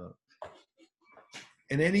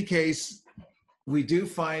 In any case, we do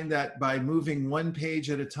find that by moving 1 page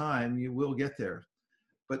at a time, you will get there.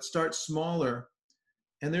 But start smaller.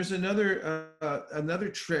 And there's another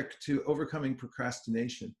trick to overcoming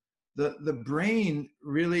procrastination. The brain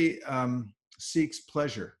really seeks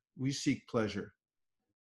pleasure. We seek pleasure.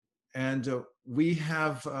 And we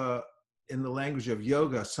have, in the language of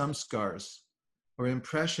yoga, samskars, or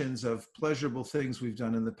impressions of pleasurable things we've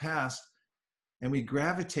done in the past, and we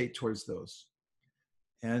gravitate towards those.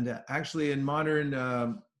 And actually in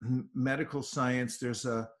modern medical science, there's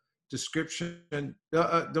a description,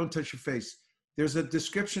 don't touch your face. There's a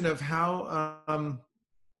description of how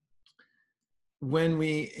when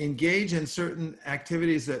we engage in certain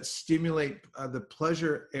activities that stimulate the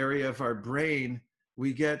pleasure area of our brain,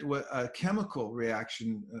 we get a chemical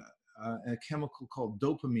reaction, a chemical called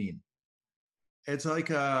dopamine. It's like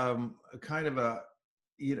a kind of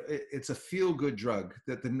it's a feel-good drug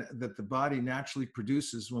that the body naturally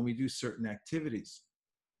produces when we do certain activities.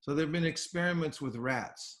 So there have been experiments with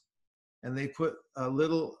rats, and they put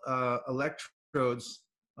little electrodes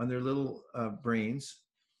on their little brains,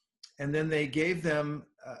 and then they gave them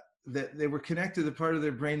that they were connected to the part of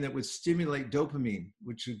their brain that would stimulate dopamine,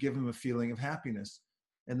 which would give them a feeling of happiness.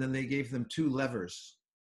 And then they gave them 2 levers.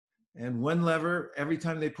 And one lever, every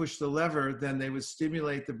time they pushed the lever, then they would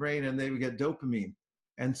stimulate the brain and they would get dopamine.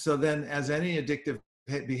 And so then, as any addictive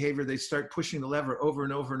behavior, they start pushing the lever over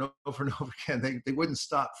and over and over and over again. They wouldn't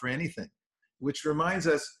stop for anything, which reminds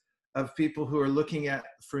us of people who are looking at,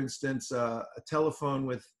 for instance, a telephone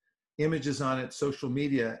with images on it, social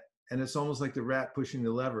media, and it's almost like the rat pushing the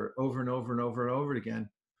lever over and over and over and over again.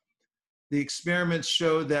 The experiments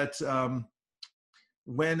showed that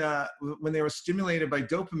when they were stimulated by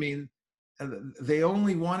dopamine, they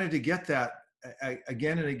only wanted to get that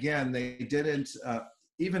again and again. They didn't,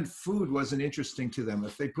 even food wasn't interesting to them.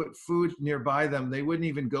 If they put food nearby them, they wouldn't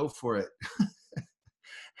even go for it.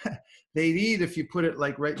 They'd eat if you put it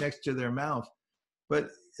like right next to their mouth. But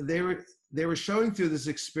they were showing through this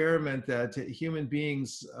experiment that human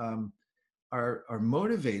beings are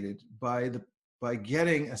motivated by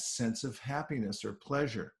getting a sense of happiness or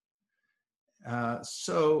pleasure.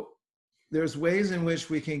 So there's ways in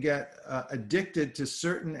which we can get addicted to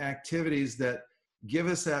certain activities that give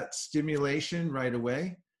us that stimulation right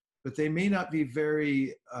away, but they may not be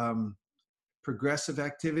very progressive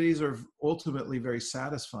activities or ultimately very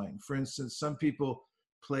satisfying. For instance, some people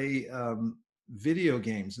play video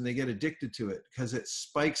games and they get addicted to it because it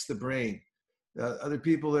spikes the brain. Other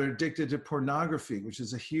people are addicted to pornography, which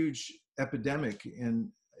is a huge epidemic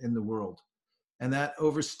in the world. And that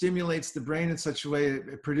overstimulates the brain in such a way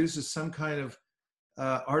it produces some kind of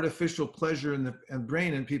artificial pleasure in the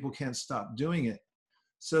brain, and people can't stop doing it.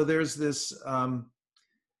 So there's this,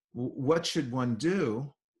 what should one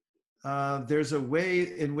do? There's a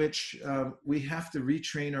way in which we have to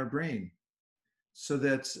retrain our brain so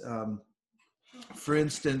that, for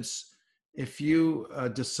instance, if you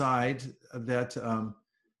decide that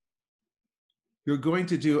you're going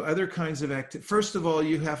to do other kinds of activity, first of all,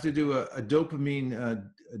 you have to do a dopamine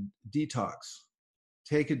detox.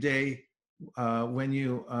 Take a day when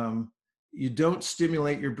you don't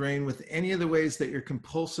stimulate your brain with any of the ways that you're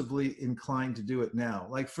compulsively inclined to do it now.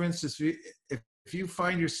 Like, for instance, if you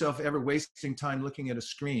find yourself ever wasting time looking at a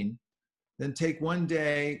screen, then take one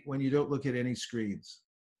day when you don't look at any screens.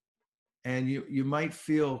 And you might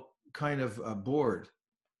feel kind of bored,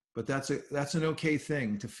 but that's an okay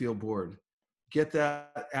thing to feel bored. Get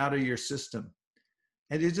that out of your system.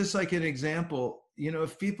 And it's just like an example, you know,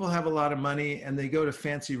 if people have a lot of money and they go to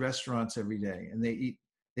fancy restaurants every day and they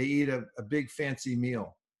eat a big fancy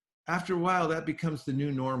meal, after a while that becomes the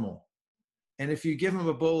new normal. And if you give them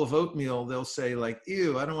a bowl of oatmeal, they'll say like,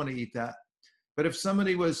 ew, I don't want to eat that. But if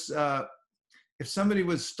somebody was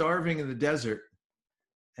starving in the desert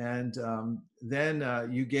and then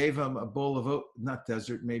you gave them a bowl of not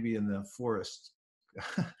desert, maybe in the forest,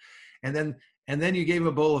 and then you gave them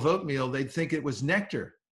a bowl of oatmeal, they'd think it was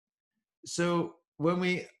nectar. So when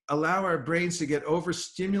we allow our brains to get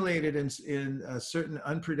overstimulated in certain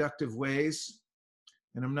unproductive ways,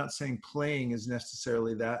 and I'm not saying playing is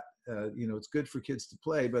necessarily that, you know, it's good for kids to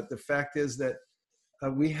play, but the fact is that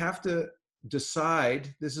we have to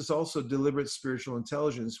decide, this is also deliberate spiritual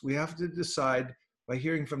intelligence, we have to decide by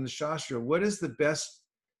hearing from the Shastra, what is the best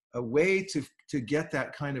way to get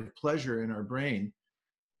that kind of pleasure in our brain,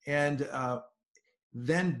 and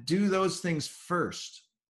then do those things first,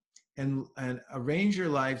 and arrange your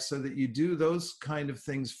life so that you do those kind of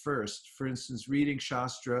things first. For instance, reading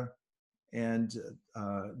Shastra and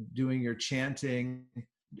doing your chanting,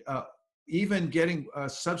 even getting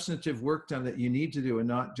substantive work done that you need to do and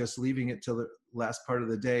not just leaving it till the last part of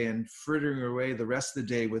the day and frittering away the rest of the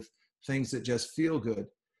day with things that just feel good.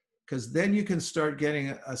 Because then you can start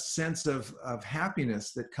getting a sense of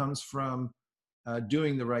happiness that comes from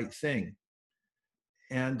doing the right thing.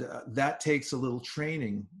 And that takes a little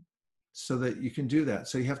training so that you can do that.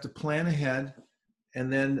 So you have to plan ahead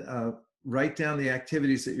and then write down the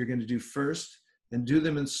activities that you're going to do first and do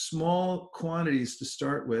them in small quantities to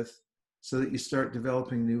start with so that you start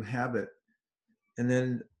developing new habit. And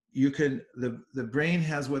then you can, the brain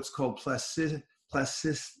has what's called plasticity,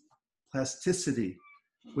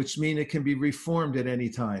 which means it can be reformed at any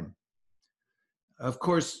time. Of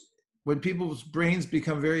course, when people's brains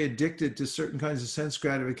become very addicted to certain kinds of sense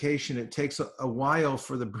gratification, it takes a while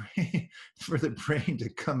for the brain to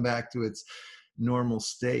come back to its normal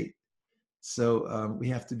state. So we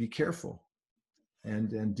have to be careful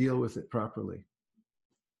and deal with it properly.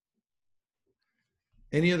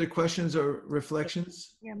 Any other questions or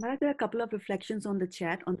reflections? Yeah, Maharaj, there are a couple of reflections on the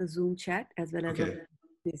chat, on the Zoom chat, as well as Okay. on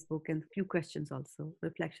Facebook, and a few questions also,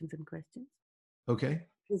 reflections and questions. Okay.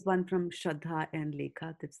 There's one from Shraddha and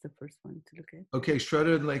Lekha. That's the first one to look at. Okay,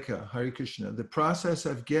 Shraddha and Lekha, Hare Krishna. The process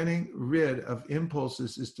of getting rid of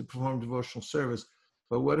impulses is to perform devotional service.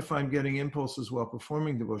 But what if I'm getting impulses while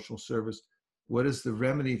performing devotional service? What is the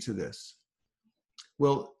remedy to this?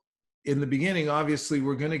 Well, in the beginning, obviously,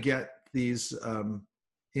 we're going to get these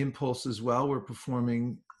impulses while we're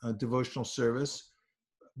performing devotional service.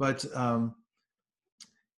 But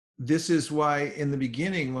this is why in the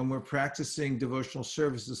beginning, when we're practicing devotional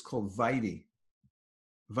service, it's called Vaidhi.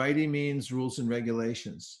 Vaidhi means rules and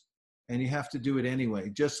regulations. And you have to do it anyway.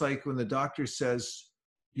 Just like when the doctor says,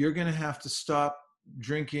 you're going to have to stop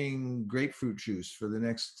drinking grapefruit juice for the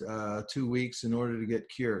next 2 weeks in order to get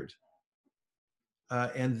cured.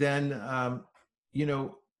 And then, you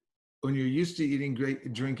know, when you're used to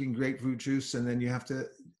drinking grapefruit juice, and then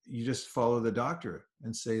you just follow the doctor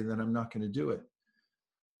and say that I'm not going to do it,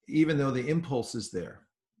 even though the impulse is there.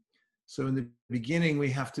 So in the beginning, we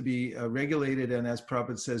have to be regulated. And as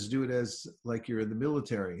Prabhupada says, do it as like you're in the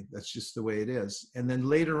military. That's just the way it is. And then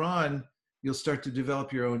later on, you'll start to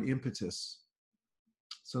develop your own impetus.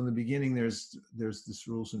 So in the beginning, there's this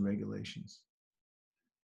rules and regulations.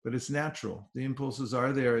 But it's natural. The impulses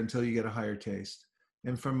are there until you get a higher taste.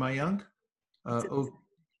 And from Mayank,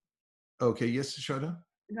 okay, yes, Shraddha?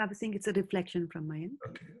 I was saying it's a reflection from my end.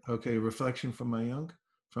 Okay, reflection from Mayank,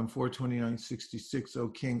 from 429.66. O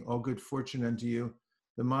King, all good fortune unto you.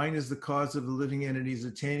 The mind is the cause of the living entities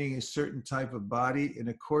attaining a certain type of body in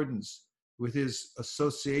accordance with his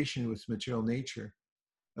association with material nature.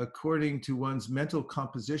 According to one's mental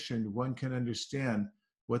composition, one can understand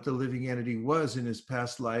what the living entity was in his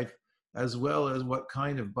past life, as well as what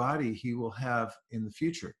kind of body he will have in the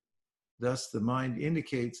future. Thus, the mind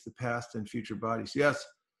indicates the past and future bodies. Yes.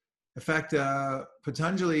 In fact,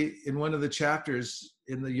 Patanjali, in one of the chapters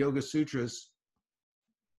in the Yoga Sutras,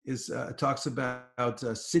 talks about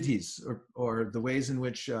siddhis, or the ways in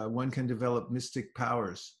which one can develop mystic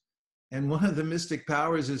powers. And one of the mystic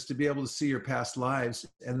powers is to be able to see your past lives.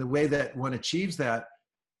 And the way that one achieves that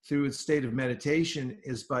through a state of meditation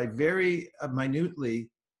is by very minutely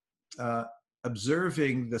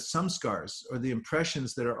observing the samskars, or the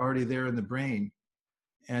impressions that are already there in the brain.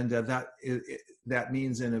 And that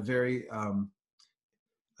means in a very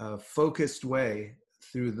focused way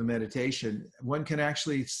through the meditation, one can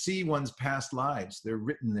actually see one's past lives. They're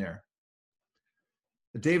written there.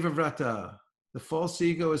 The Devavrata, the false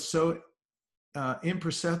ego, is so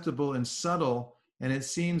imperceptible and subtle, and it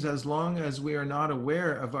seems as long as we are not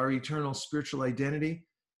aware of our eternal spiritual identity,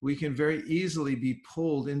 we can very easily be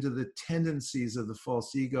pulled into the tendencies of the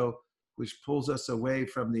false ego, which pulls us away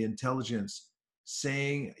from the intelligence,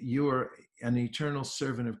 saying you are an eternal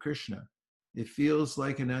servant of Krishna. It feels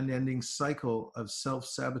like an unending cycle of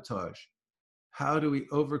self-sabotage. How do we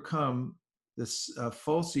overcome this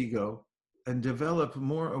false ego and develop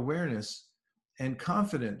more awareness and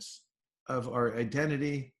confidence of our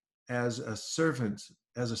identity as a servant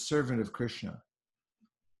of Krishna?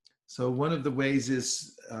 So one of the ways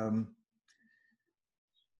is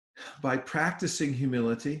by practicing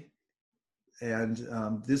humility. And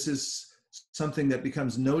this is something that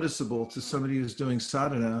becomes noticeable to somebody who's doing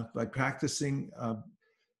sadhana, by practicing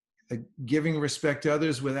giving respect to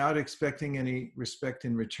others without expecting any respect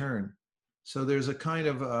in return. So there's a kind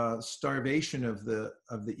of starvation of the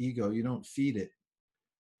ego. You don't feed it,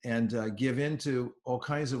 and give in to all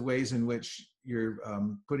kinds of ways in which you're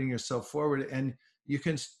putting yourself forward. And you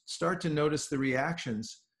can start to notice the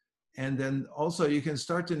reactions. And then also you can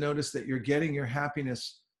start to notice that you're getting your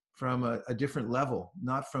happiness from a different level,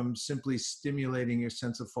 not from simply stimulating your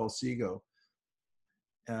sense of false ego.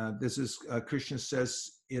 This is, Krishna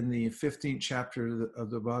says in the 15th chapter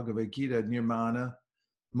of the Bhagavad Gita, Nirmana,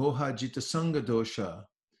 Moha Jita Sangha Dosha.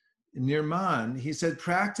 Nirman, he said,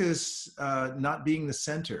 practice not being the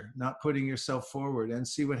center, not putting yourself forward, and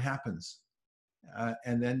see what happens.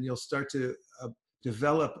 And then you'll start to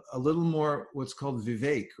develop a little more what's called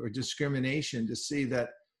vivek, or discrimination, to see that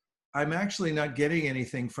I'm actually not getting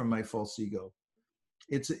anything from my false ego.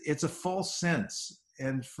 It's a false sense.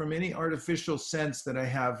 And from any artificial sense that I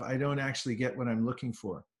have, I don't actually get what I'm looking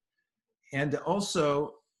for. And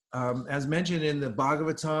also, as mentioned in the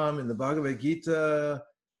Bhagavatam, in the Bhagavad Gita,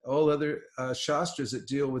 all other shastras that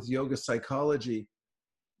deal with yoga psychology,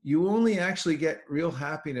 you only actually get real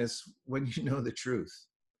happiness when you know the truth.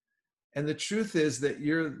 And the truth is that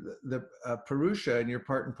you're the Purusha, and you're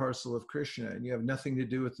part and parcel of Krishna, and you have nothing to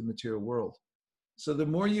do with the material world. So the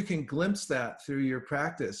more you can glimpse that through your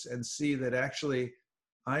practice and see that actually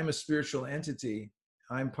I'm a spiritual entity,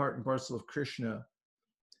 I'm part and parcel of Krishna,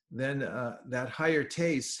 then that higher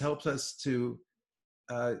taste helps us to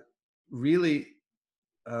really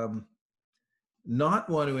not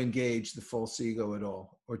want to engage the false ego at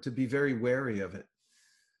all, or to be very wary of it.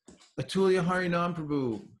 Atulya Harinam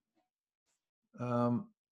Prabhu,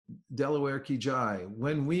 Delaware Ki Jai.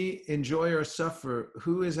 When we enjoy or suffer,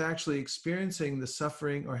 who is actually experiencing the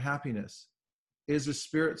suffering or happiness? Is the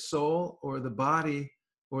spirit soul, or the body,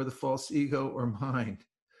 or the false ego or mind?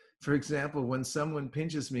 For example, when someone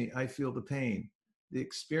pinches me, I feel the pain. The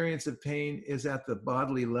experience of pain is at the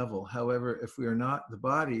bodily level. However, if we are not the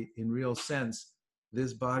body in real sense,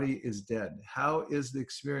 this body is dead. How is the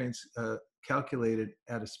experience calculated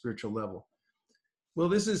at a spiritual level? Well,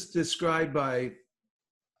 this is described by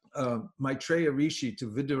Maitreya Rishi to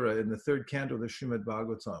Vidura in the third canto of the Srimad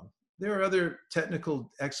Bhagavatam. There are other technical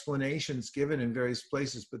explanations given in various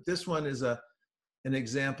places, but this one is an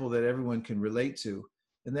example that everyone can relate to,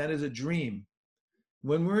 and that is a dream.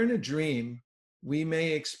 When we're in a dream, we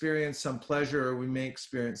may experience some pleasure, or we may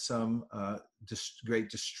experience some great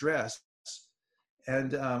distress.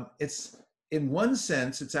 And it's, in one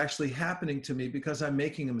sense, it's actually happening to me because I'm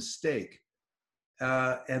making a mistake.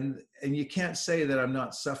 And you can't say that I'm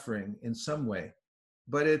not suffering in some way,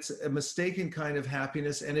 but it's a mistaken kind of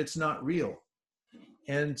happiness, and it's not real.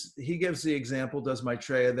 And he gives the example, does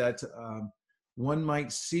Maitreya, that one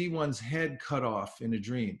might see one's head cut off in a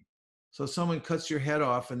dream. So someone cuts your head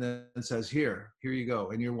off and then says, here you go.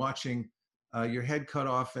 And you're watching your head cut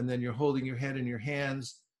off, and then you're holding your head in your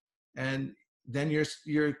hands, and then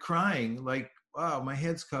you're crying like, wow, my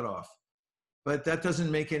head's cut off. But that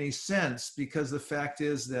doesn't make any sense, because the fact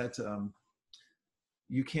is that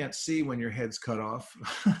you can't see when your head's cut off,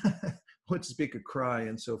 what to speak of cry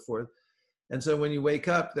and so forth. And so when you wake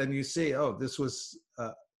up, then you see, oh, this was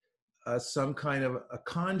some kind of a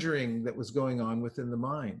conjuring that was going on within the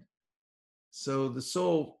mind. So the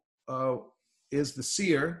soul is the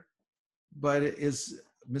seer, but it is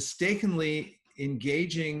mistakenly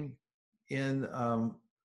engaging in an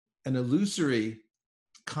illusory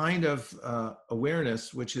kind of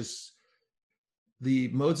awareness, which is the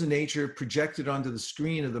modes of nature projected onto the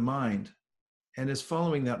screen of the mind, and is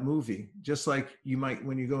following that movie. Just like you might,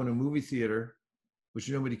 when you go in a movie theater, which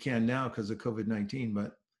nobody can now because of COVID-19,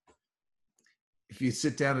 but if you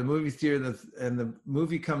sit down in a movie theater and the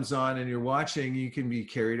movie comes on and you're watching, you can be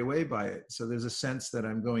carried away by it. So there's a sense that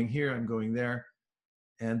I'm going here, I'm going there.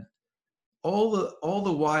 And all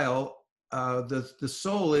the while, the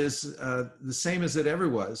soul is the same as it ever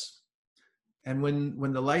was. And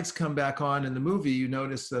when the lights come back on in the movie, you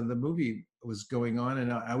notice that the movie was going on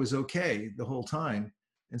and I was okay the whole time.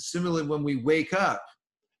 And similarly, when we wake up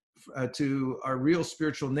to our real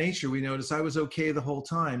spiritual nature, we notice I was okay the whole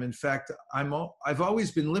time. In fact, I've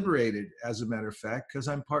always been liberated, as a matter of fact, because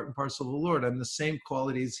I'm part and parcel of the Lord. I'm the same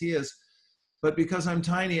quality as He is. But because I'm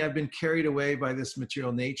tiny, I've been carried away by this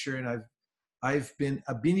material nature, and I've been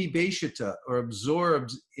abhinibheshita, or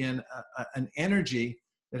absorbed in an energy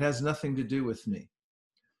that has nothing to do with me.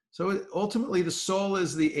 So ultimately, the soul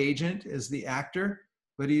is the agent, is the actor,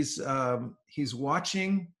 but he's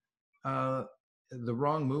watching the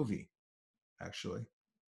wrong movie, actually.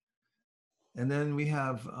 And then we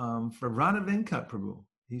have for Radha Venkat Prabhu,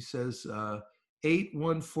 he says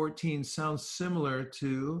 8.1.14 sounds similar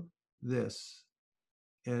to this,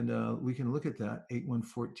 and we can look at that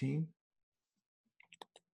 8.1.14.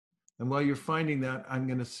 And while you're finding that, I'm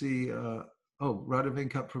going to see, Radha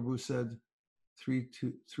Venkat Prabhu said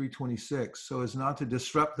 3.26, so as not to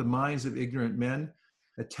disrupt the minds of ignorant men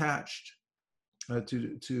attached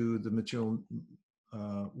to the material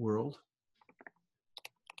world.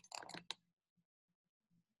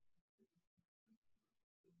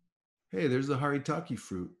 Hey, there's the Haritaki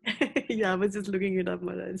fruit. Yeah, I was just looking it up,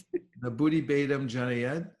 Maharaj. The Buddhi Bedam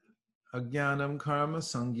Janayad, Ajnanam Karma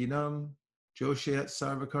Sanginam, Joshet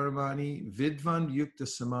Sarvakarmani, Vidvan Yukta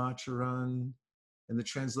Samacharan. And the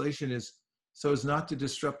translation is, so as not to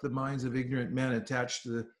disrupt the minds of ignorant men attached to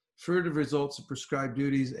the furtive results of prescribed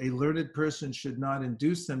duties, a learned person should not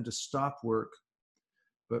induce them to stop work,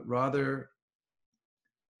 but rather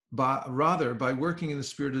by working in the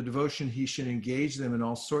spirit of devotion, he should engage them in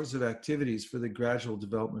all sorts of activities for the gradual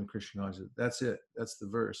development of Krishna consciousness. That's it. That's the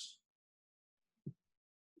verse.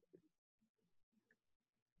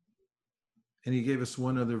 And he gave us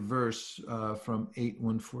one other verse from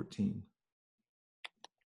 8.1.14.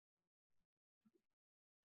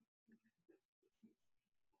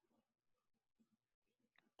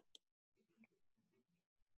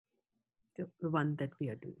 The one that we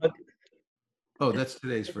are doing. Oh, that's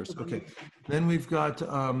today's verse. Okay. Then we've got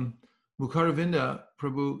Mukaravinda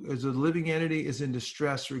Prabhu, as a living entity is in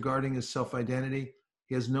distress regarding his self-identity.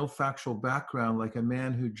 He has no factual background like a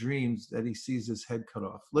man who dreams that he sees his head cut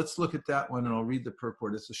off. Let's look at that one and I'll read the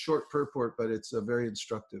purport. It's a short purport, but it's very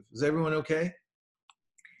instructive. Is everyone okay?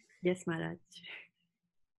 Yes, Maharaj.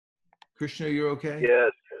 Krishna, you're okay?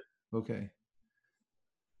 Yes. Okay.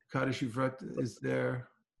 Kadashi Vrat is there.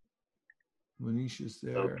 Manish is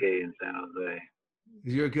there. Okay, in San Jose.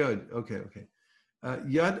 You're good. Okay, okay.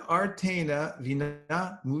 Yad artena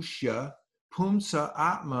vina mushya pumsa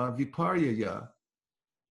atma viparyaya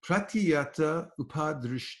pratiyata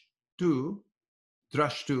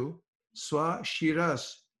drashtu swa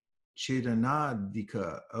shiras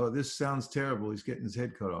chedanadika. Oh, this sounds terrible. He's getting his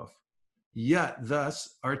head cut off. Yet,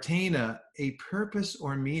 thus, artena, a purpose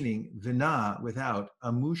or meaning, vina, without,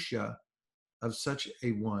 amusha, of such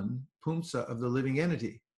a one, pumsa, of the living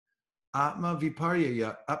entity, atma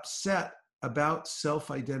viparyaya, upset about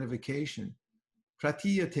self-identification,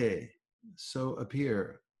 pratiyate, so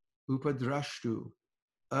appear, upadrashtu,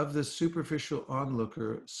 of the superficial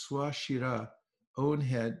onlooker, swashira, own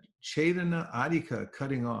head, chedana adika,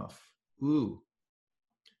 cutting off. Ooh.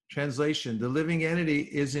 Translation, the living entity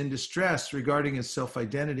is in distress regarding his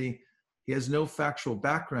self-identity. He has no factual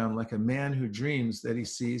background like a man who dreams that he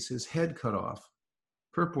sees his head cut off.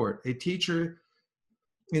 Purport, a teacher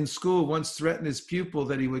in school once threatened his pupil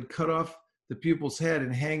that he would cut off the pupil's head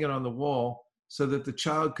and hang it on the wall so that the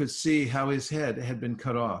child could see how his head had been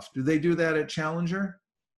cut off. Do they do that at Challenger?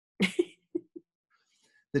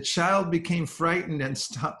 The child became frightened and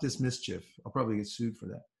stopped his mischief. I'll probably get sued for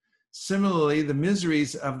that. Similarly, the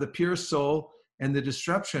miseries of the pure soul and the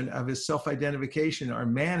disruption of his self-identification are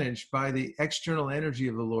managed by the external energy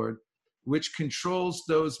of the Lord, which controls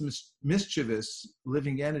those mischievous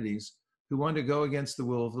living entities who want to go against the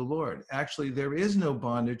will of the Lord. Actually, there is no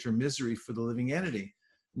bondage or misery for the living entity,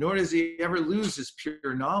 nor does he ever lose his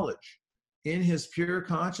pure knowledge. In his pure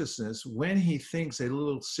consciousness, when he thinks a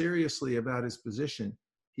little seriously about his position,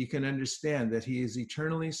 he can understand that he is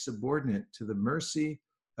eternally subordinate to the mercy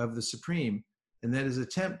of the Supreme, and that his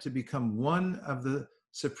attempt to become one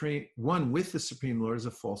with the Supreme Lord is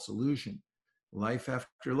a false illusion. Life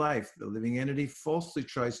after life, the living entity falsely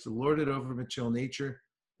tries to lord it over material nature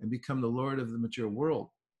and become the lord of the material world,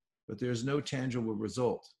 but there is no tangible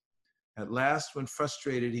result. At last, when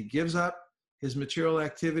frustrated, he gives up his material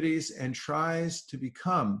activities and tries to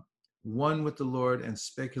become one with the Lord and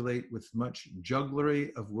speculate with much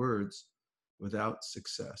jugglery of words without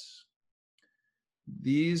success.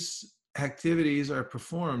 These activities are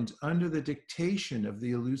performed under the dictation of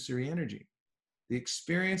the illusory energy. The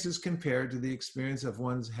experience is compared to the experience of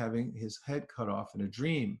one's having his head cut off in a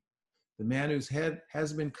dream. The man whose head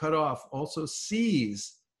has been cut off also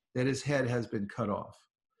sees that his head has been cut off.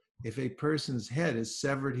 If a person's head is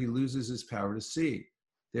severed, he loses his power to see.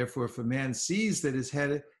 Therefore, if a man sees that his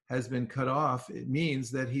head has been cut off, it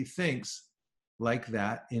means that he thinks like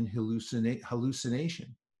that in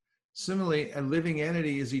hallucination. Similarly, a living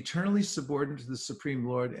entity is eternally subordinate to the Supreme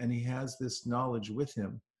Lord, and he has this knowledge with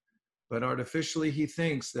him. But artificially, he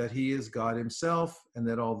thinks that he is God himself, and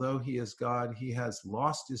that although he is God, he has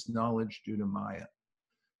lost his knowledge due to Maya.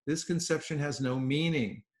 This conception has no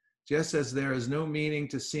meaning, just as there is no meaning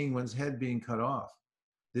to seeing one's head being cut off.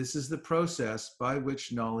 This is the process by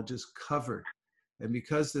which knowledge is covered. And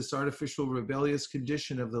because this artificial rebellious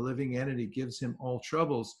condition of the living entity gives him all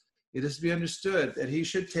troubles, it is to be understood that he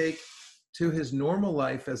should take to his normal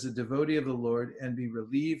life as a devotee of the Lord and be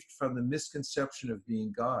relieved from the misconception of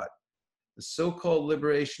being God. The so-called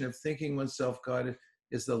liberation of thinking oneself God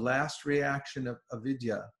is the last reaction of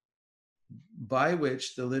avidya, by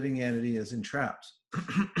which the living entity is entrapped.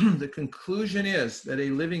 The conclusion is that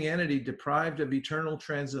a living entity deprived of eternal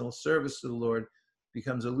transcendental service to the Lord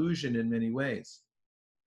becomes illusion in many ways.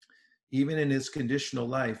 Even in his conditional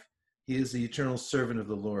life, he is the eternal servant of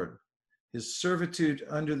the Lord. His servitude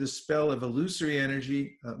under the spell of illusory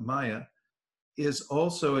energy, Maya, is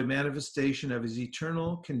also a manifestation of his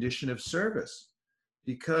eternal condition of service.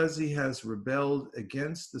 Because he has rebelled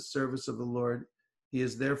against the service of the Lord, he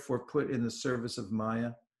is therefore put in the service of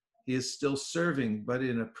Maya. He is still serving, but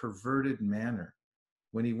in a perverted manner.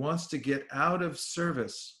 When he wants to get out of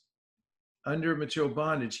service under material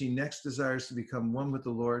bondage, he next desires to become one with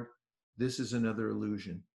the Lord. This is another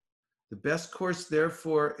illusion. The best course,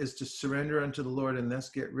 therefore, is to surrender unto the Lord and thus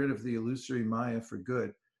get rid of the illusory Maya for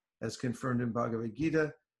good, as confirmed in Bhagavad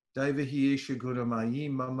Gita. Daivahi yesha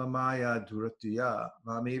gunamayi mama maya duratiya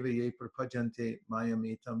mameva ye prapajante maya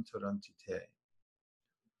metam tarantite.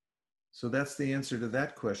 So that's the answer to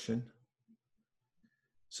that question.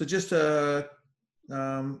 So just, was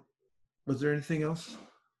there anything else?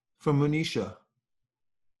 From Munisha.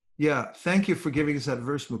 Yeah, thank you for giving us that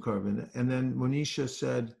verse, Mukarban. And then Monisha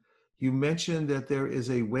said, you mentioned that there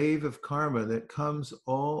is a wave of karma that comes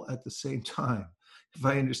all at the same time. If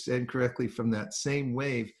I understand correctly, from that same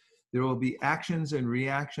wave, there will be actions and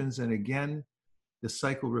reactions, and again, the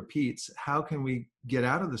cycle repeats. How can we get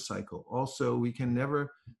out of the cycle? Also, we can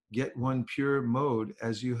never get one pure mode,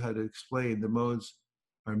 as you had explained. The modes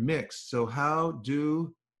are mixed. So how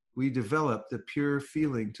do we develop the pure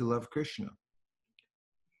feeling to love Krishna?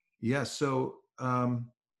 Yes, so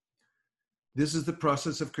this is the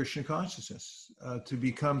process of Krishna consciousness, to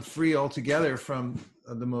become free altogether from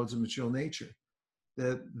the modes of material nature.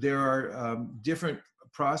 That there are different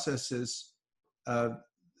processes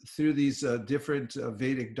through these different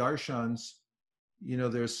Vedic darshans. You know,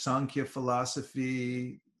 there's Sankhya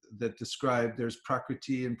philosophy that describe, there's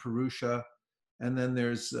Prakriti and Purusha, and then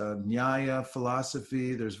there's Nyaya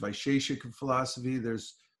philosophy, there's Vaisheshika philosophy,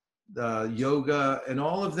 there's yoga, and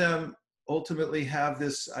all of them ultimately have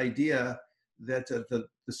this idea that the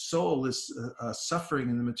soul is suffering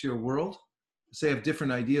in the material world. So they have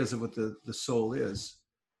different ideas of what the soul is.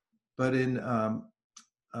 But in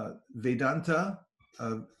Vedanta,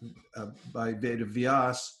 by Veda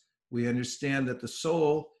Vyas, we understand that the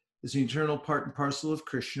soul is an eternal part and parcel of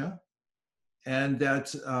Krishna, and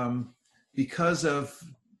that because of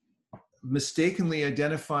mistakenly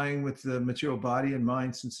identifying with the material body and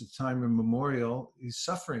mind since the time immemorial, he's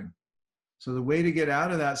suffering. So the way to get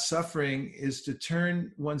out of that suffering is to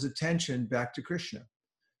turn one's attention back to Krishna.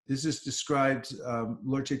 This is described,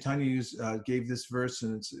 Lord Chaitanya gave this verse,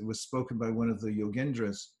 and it was spoken by one of the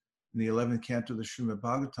Yogendras in the 11th canto of the Srimad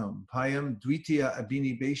Bhagavatam. Payam dvitiya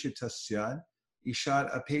abhinibesha tasyad,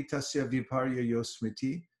 ishad apetasya viparya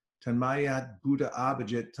yosmiti, tanmayat buddha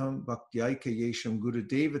abhajat tam bhaktyayika yesham guru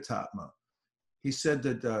devatatma. He said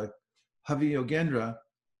that Havi Yogendra,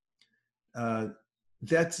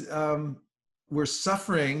 that we're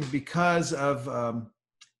suffering because of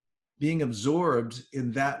being absorbed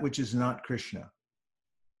in that which is not Krishna.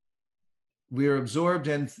 We are absorbed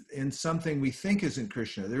in something we think isn't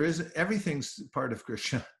Krishna. Everything's part of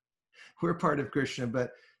Krishna. We're part of Krishna,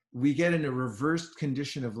 but we get in a reversed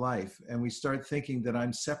condition of life, and we start thinking that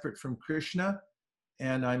I'm separate from Krishna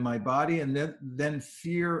and I'm my body, and then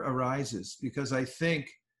fear arises because I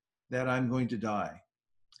think that I'm going to die.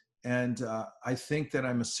 And I think that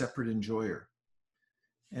I'm a separate enjoyer.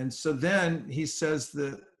 And so then he says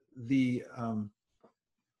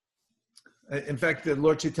in fact, the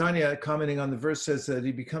Lord Chaitanya, commenting on the verse, says that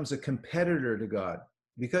he becomes a competitor to God.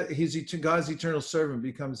 Because God's eternal servant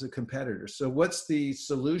becomes a competitor. So what's the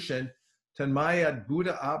solution? Tanmayat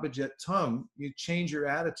Buddha abhajat tam, you change your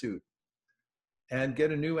attitude and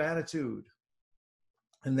get a new attitude.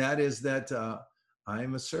 And that is that I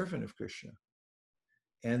am a servant of Krishna.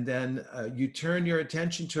 And then you turn your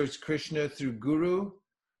attention towards Krishna through Guru.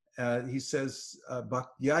 He says,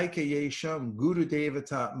 Bhaktyayika yesham Guru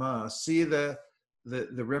Devatatma. See the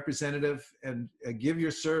representative and give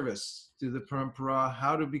your service to the parampara,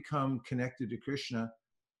 how to become connected to Krishna.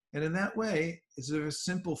 And in that way, it's a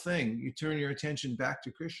simple thing. You turn your attention back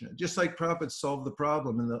to Krishna. Just like Prabhupada solved the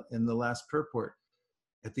problem in the last purport.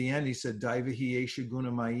 At the end, he said, Daivahi yesha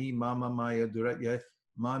gunamayi mama maya duratya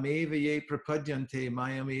mameva ye prapadyante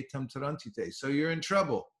mayame tam tarantite. So you're in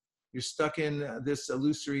trouble. You're stuck in this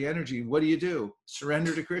illusory energy. What do?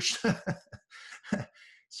 Surrender to Krishna.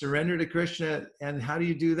 Surrender to Krishna. And how do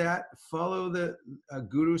you do that? Follow the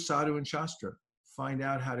Guru, Sadhu, and Shastra. Find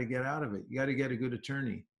out how to get out of it. You got to get a good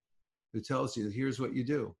attorney who tells you, here's what you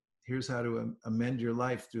do. Here's how to amend your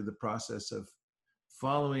life through the process of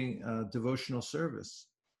following devotional service.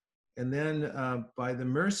 And then by the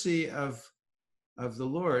mercy of the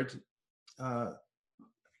Lord,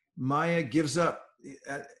 Maya gives up.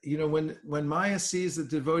 You know, when Maya sees the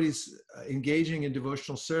devotees engaging in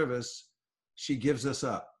devotional service, she gives us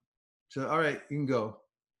up. So, all right, you can go.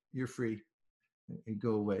 You're free. And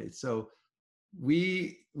go away. So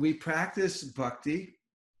we practice bhakti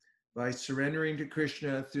by surrendering to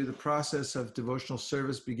Krishna through the process of devotional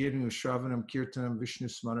service, beginning with Shravanam, Kirtanam, Vishnu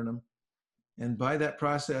Smaranam. And by that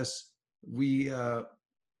process,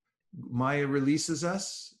 Maya releases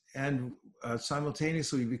us, and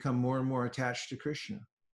simultaneously we become more and more attached to Krishna.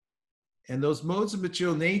 And those modes of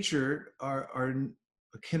material nature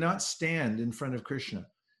cannot stand in front of Krishna.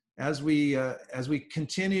 As we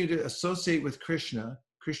continue to associate with Krishna,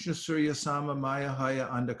 Krishna Surya Sama Maya Haya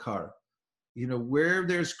Andakar. You know, where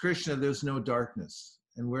there's Krishna, there's no darkness.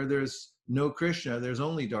 And where there's no Krishna, there's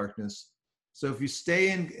only darkness. So if you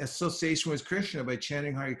stay in association with Krishna by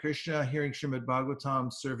chanting Hare Krishna, hearing Srimad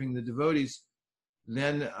Bhagavatam, serving the devotees,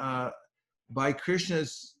 then by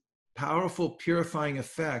Krishna's powerful purifying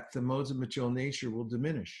effect, the modes of material nature will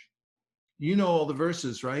diminish. You know all the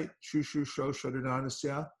verses, right? Shushu Sho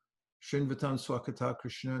Shodanasya, Shinvatam Swakata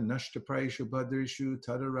Krishna, Nashtaprayashu Badrishu,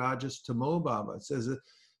 Tadarajas Tamo Baba. It says that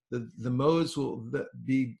the modes will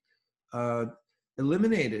be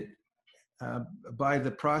eliminated by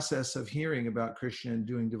the process of hearing about Krishna and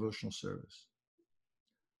doing devotional service.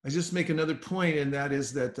 I just make another point, and that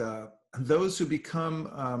is that those who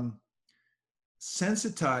become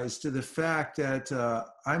sensitized to the fact that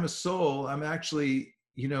I'm a soul, I'm actually,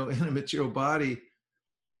 in a material body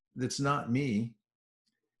that's not me,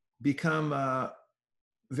 become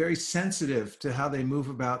very sensitive to how they move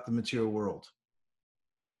about the material world.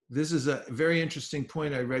 This is a very interesting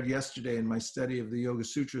point I read yesterday in my study of the Yoga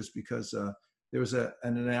Sutras, because there was an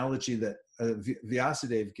analogy that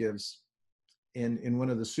Vyasadeva gives in one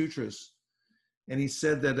of the sutras. And he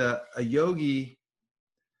said that a yogi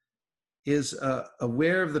is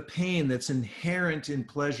aware of the pain that's inherent in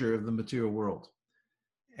pleasure of the material world.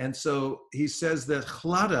 And so he says that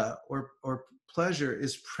chlada, or pleasure,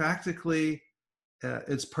 is practically,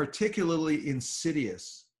 it's particularly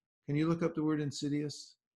insidious. Can you look up the word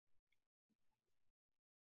insidious?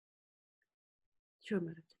 Sure,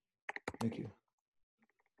 Maharaj. Thank you.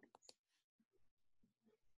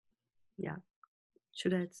 Yeah.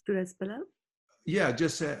 Should I spell out? Yeah,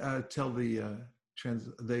 just tell the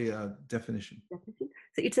definition. Definition.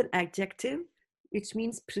 So it's an adjective, which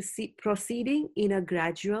means proceeding in a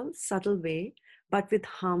gradual, subtle way, but with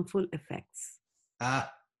harmful effects.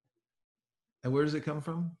 Ah. And where does it come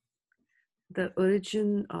from? The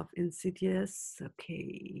origin of insidious,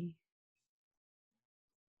 okay.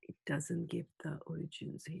 It doesn't give the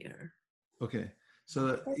origins here. Okay.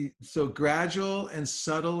 So gradual and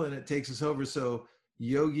subtle, and it takes us over. So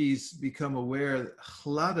yogis become aware that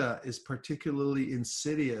chlada is particularly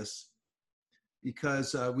insidious,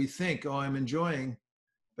 because we think, oh, I'm enjoying,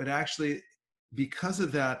 but actually because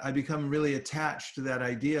of that, I become really attached to that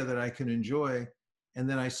idea that I can enjoy, and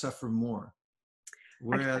then I suffer more.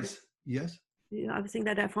 Whereas, yes? Yeah, I was saying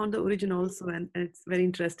that I found the origin also, and it's very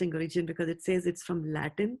interesting origin, because it says it's from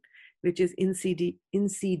Latin, which is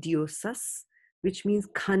insidiosus, which means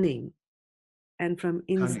cunning, and from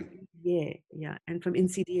insidiae, and from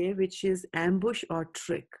insidiae, which is ambush or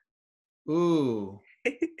trick. Ooh.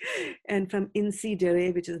 And from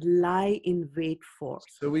insidere, which is lie in wait for.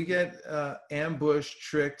 So we get ambushed,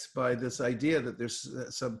 tricked by this idea that there's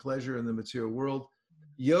some pleasure in the material world.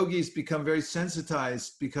 Yogis become very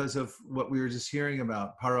sensitized because of what we were just hearing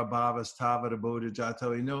about, parabhavas, tavata, bodha,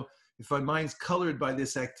 jato. If my mind's colored by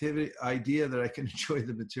this idea that I can enjoy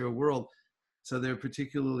the material world, so they're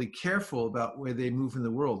particularly careful about where they move in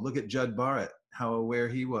the world. Look at Judd Barrett, how aware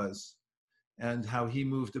he was, and how he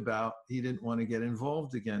moved about. He didn't want to get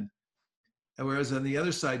involved again. And whereas on the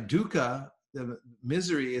other side, dukkha, the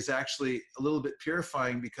misery, is actually a little bit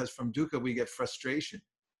purifying, because from dukkha we get frustration,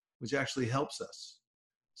 which actually helps us.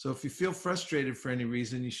 So if you feel frustrated for any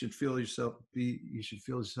reason, you should feel yourself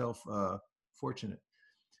fortunate.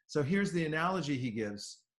 So here's the analogy he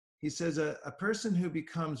gives. He says a person who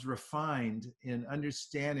becomes refined in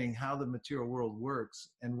understanding how the material world works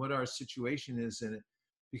and what our situation is in it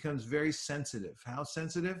becomes very sensitive. How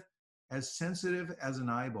sensitive? As sensitive as an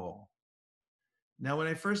eyeball. Now, when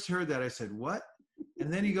I first heard that, I said, what?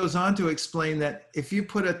 And then he goes on to explain that if you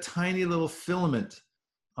put a tiny little filament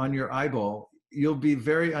on your eyeball, you'll be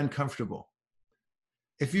very uncomfortable.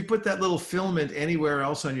 If you put that little filament anywhere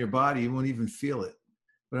else on your body, you won't even feel it.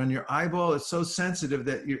 But on your eyeball, it's so sensitive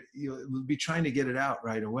that you'll be trying to get it out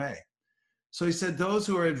right away. So he said those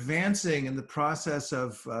who are advancing in the process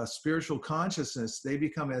of spiritual consciousness, they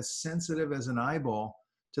become as sensitive as an eyeball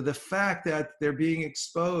to the fact that they're being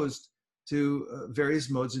exposed to various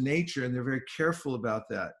modes of nature, and they're very careful about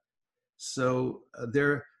that. So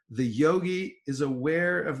the yogi is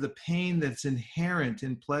aware of the pain that's inherent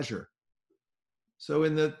in pleasure. So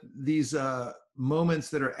in these moments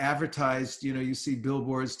that are advertised, you see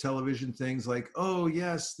billboards, television things like, oh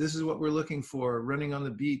yes, this is what we're looking for, running on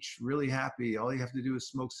the beach, really happy. All you have to do is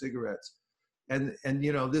smoke cigarettes and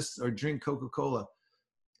this, or drink Coca-Cola.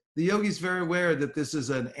 The yogi is very aware that this is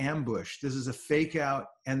an ambush, this is a fake out,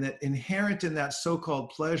 and that inherent in that so-called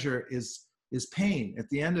pleasure is pain at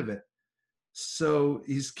the end of it. So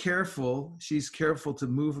she's careful to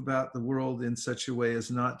move about the world in such a way as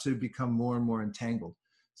not to become more and more entangled.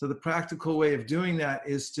 So the practical way of doing that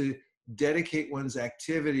is to dedicate one's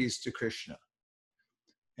activities to Krishna.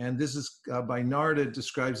 And this is by Narada,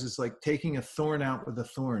 describes this like taking a thorn out with a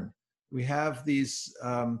thorn. We have these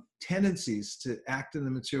tendencies to act in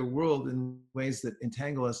the material world in ways that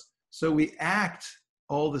entangle us. So we act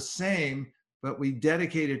all the same, but we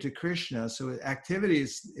dedicate it to Krishna. So activity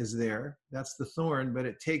is there. That's the thorn, but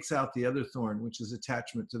it takes out the other thorn, which is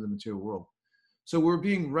attachment to the material world. So we're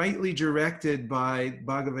being rightly directed by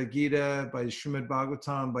Bhagavad Gita, by Srimad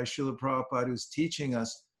Bhagavatam, by Srila Prabhupada, who's teaching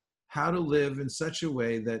us how to live in such a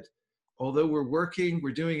way that although we're working,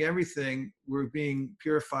 we're doing everything, we're being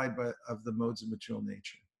purified of the modes of material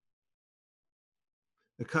nature.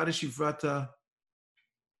 Ekadashi Vrata,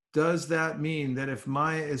 does that mean that if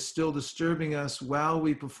Maya is still disturbing us while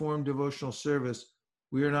we perform devotional service,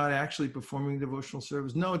 we are not actually performing devotional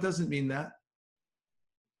service? No, it doesn't mean that.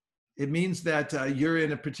 It means that you're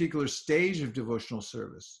in a particular stage of devotional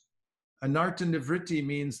service. Anartha nivritti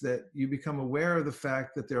means that you become aware of the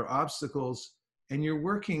fact that there are obstacles and you're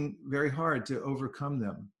working very hard to overcome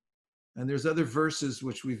them. And there's other verses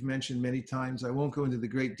which we've mentioned many times. I won't go into the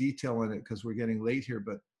great detail on it because we're getting late here,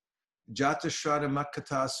 but Jata Shraddha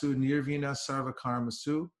Makkatasu Nirvina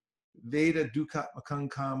Sarvakarmasu Veda Dukatmakam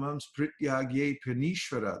Kamam Sprityagye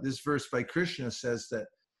Pranishvara. This verse by Krishna says that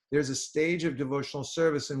there's a stage of devotional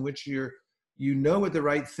service in which you know what the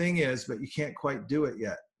right thing is, but you can't quite do it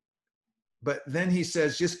yet. But then he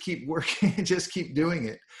says, just keep working, just keep doing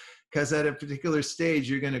it, because at a particular stage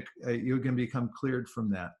you're going to become cleared from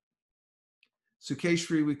that.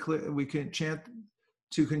 Sukeshri, we can chant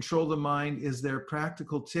to control the mind. Is there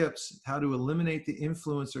practical tips how to eliminate the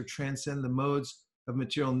influence or transcend the modes of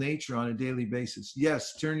material nature on a daily basis?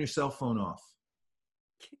 Yes, turn your cell phone off.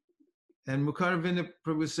 And Mukaravinda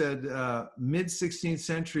Prabhu said, mid-16th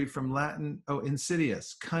century from Latin,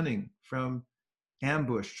 insidious, cunning, from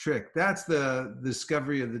ambush, trick. That's the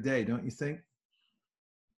discovery of the day, don't you think?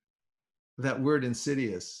 That word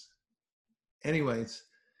insidious. Anyways,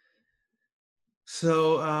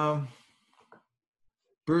 so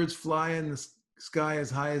birds fly in the sky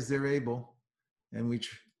as high as they're able. And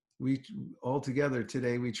we all together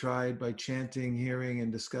today, we tried by chanting, hearing,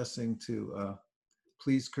 and discussing to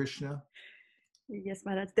please Krishna. Yes,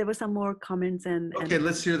 Maharaj. There were some more comments Okay,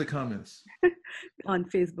 let's hear the comments. on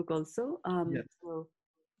Facebook also. Yes. So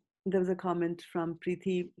there was a comment from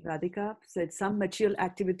Preeti Radhika, said some material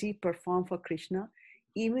activity performed for Krishna,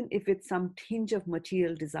 even if it's some tinge of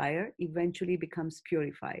material desire, eventually becomes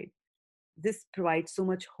purified. This provides so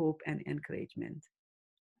much hope and encouragement.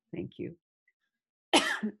 Thank you.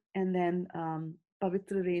 And then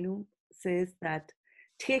Pavitra Renu says that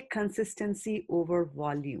take consistency over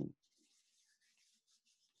volume.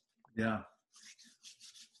 Yeah.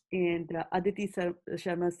 And Aditi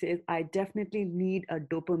Sharma says, I definitely need a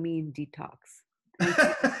dopamine detox.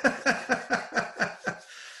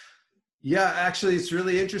 Yeah, actually, it's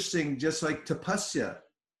really interesting. Just like tapasya,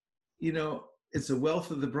 it's a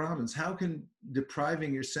wealth of the Brahmins. How can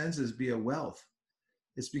depriving your senses be a wealth?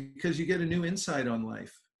 It's because you get a new insight on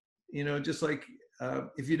life. Just like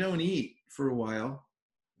if you don't eat for a while,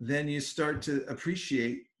 then you start to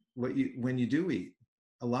appreciate when you do eat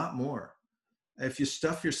a lot more. If you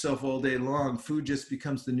stuff yourself all day long, food just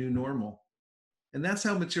becomes the new normal. And that's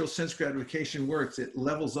how material sense gratification works. It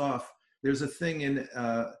levels off. There's a thing in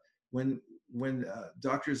when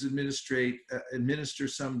doctors administer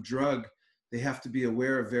some drug, they have to be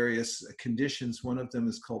aware of various conditions. One of them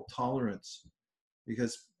is called tolerance,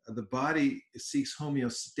 because the body seeks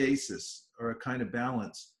homeostasis, or a kind of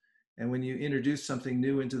balance. And when you introduce something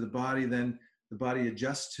new into the body, then the body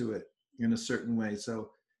adjusts to it in a certain way. So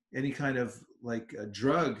any kind of like a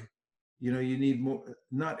drug, you need more,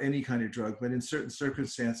 not any kind of drug, but in certain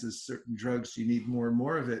circumstances, certain drugs, you need more and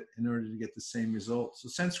more of it in order to get the same result. So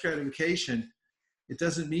sense gratification, it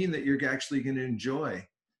doesn't mean that you're actually going to enjoy.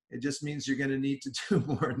 It just means you're going to need to do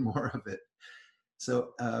more and more of it.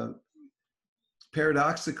 So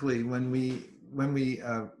paradoxically, when we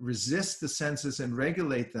resist the senses and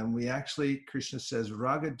regulate them, we actually, Krishna says,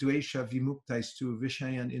 raga dvesha vimuktaistu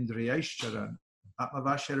vishayan indriyaishcharan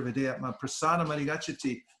atmavashara videyatma prasadam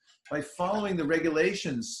arigachati. By following the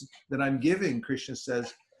regulations that I'm giving, Krishna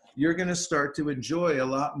says, you're going to start to enjoy a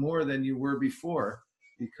lot more than you were before,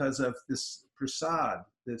 because of this prasad,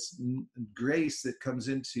 this grace that comes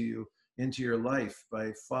into your life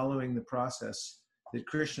by following the process that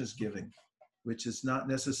Krishna's giving, which is not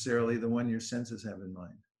necessarily the one your senses have in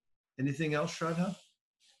mind. Anything else, Shraddha?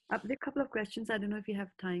 There are a couple of questions. I don't know if you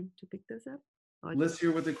have time to pick those up. Let's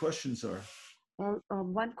hear what the questions are. Well,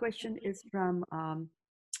 one question is from,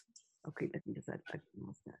 okay, let me just add that.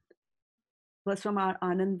 Was from our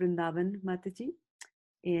Anand Vrindavan Mataji.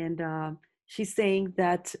 And she's saying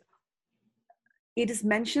that it is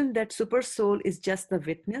mentioned that super soul is just the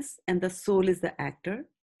witness and the soul is the actor.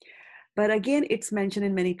 But again, it's mentioned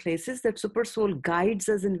in many places that super soul guides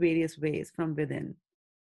us in various ways from within.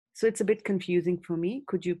 So it's a bit confusing for me.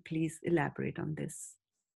 Could you please elaborate on this?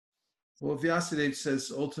 Well, Vyasadeva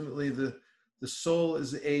says ultimately the soul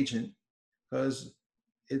is the agent, because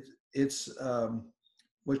it's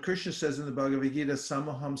what Krishna says in the Bhagavad Gita,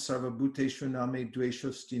 Samaham sarva bhuteshu name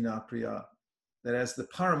dveshostina priya, that as the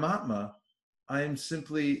Paramatma, I am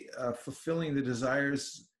simply fulfilling the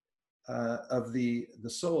desires of the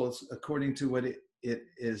soul according to what it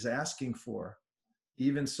is asking for.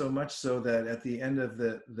 Even so much so that at the end of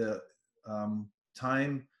the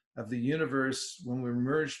time of the universe, when we're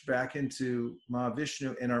merged back into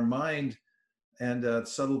Mahavishnu, and our mind and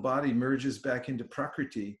subtle body merges back into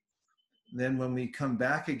Prakriti, then when we come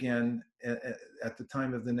back again at the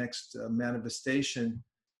time of the next manifestation,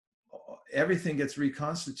 everything gets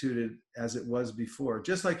reconstituted as it was before.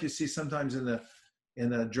 Just like you see sometimes in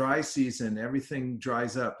the dry season, everything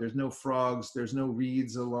dries up. There's no frogs, there's no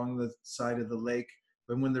reeds along the side of the lake.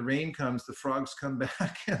 But when the rain comes, the frogs come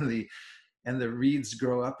back and the reeds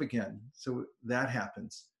grow up again. So that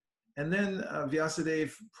happens. And then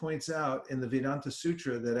Vyasadeva points out in the Vedanta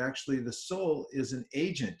Sutra that actually the soul is an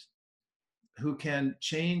agent who can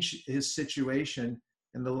change his situation.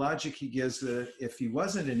 And the logic he gives that if he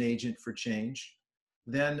wasn't an agent for change,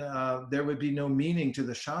 then there would be no meaning to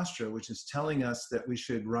the Shastra, which is telling us that we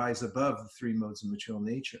should rise above the three modes of material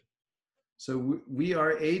nature. So we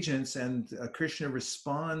are agents, and Krishna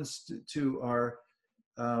responds to our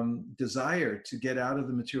desire to get out of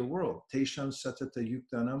the material world. Tesham satata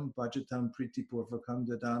yuktanam bhajatam pritipurvakam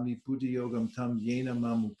dadami buddhi yogam tam yena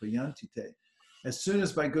mam upayantite. As soon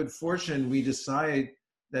as by good fortune we decide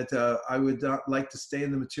that I would not like to stay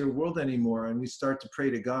in the material world anymore, and we start to pray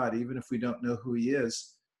to God, even if we don't know who he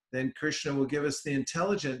is, then Krishna will give us the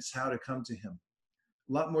intelligence how to come to him.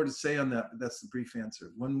 A lot more to say on that, but that's the brief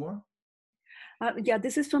answer. One more? Yeah,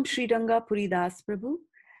 this is from Sriranga Puridas Prabhu.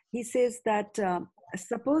 He says that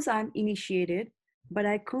suppose I'm initiated, but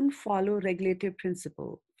I couldn't follow regulative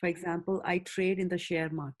principle. For example, I trade in the share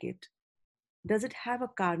market. Does it have a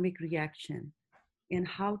karmic reaction? And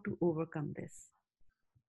how to overcome this?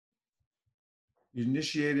 You're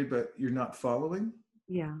initiated, but you're not following?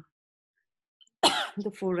 Yeah.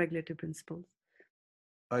 The 4 regulative principles.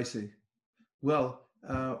 I see. Well,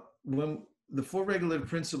 when the 4 regulative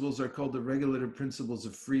principles are called the regulative principles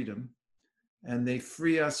of freedom, and they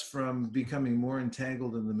free us from becoming more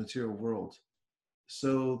entangled in the material world.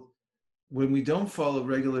 So when we don't follow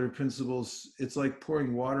regulative principles, it's like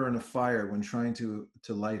pouring water on a fire when trying to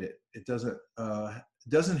light it. It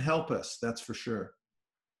doesn't help us, that's for sure.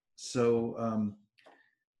 So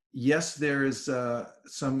yes, there is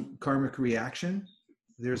some karmic reaction.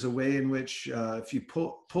 There's a way in which if you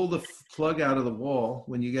pull the plug out of the wall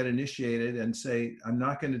when you get initiated and say, I'm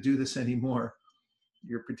not going to do this anymore,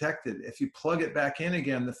 you're protected. If you plug it back in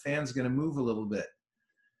again, the fan's going to move a little bit.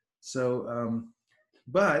 So,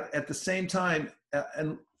 but at the same time,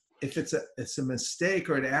 and if it's a mistake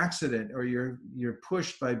or an accident, or you're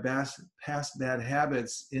pushed by past bad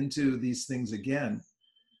habits into these things again,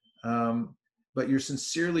 but you're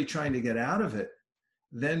sincerely trying to get out of it,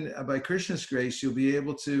 then by Krishna's grace, you'll be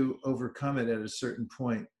able to overcome it at a certain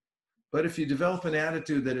point. But if you develop an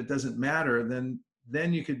attitude that it doesn't matter,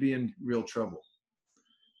 then you could be in real trouble.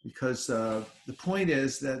 Because the point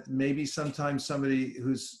is that maybe sometimes somebody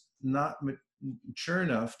who's not mature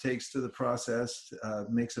enough takes to the process,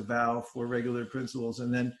 makes a vow for regular principles,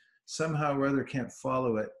 and then somehow or other can't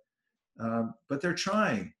follow it. But they're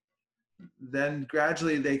trying. Then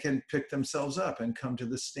gradually they can pick themselves up and come to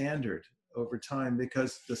the standard over time,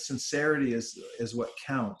 because the sincerity is what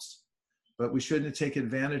counts. But we shouldn't take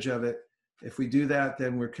advantage of it. If we do that,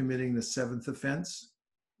 then we're committing the 7th offense.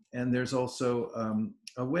 And there's also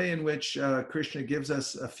a way in which Krishna gives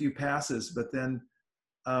us a few passes, but then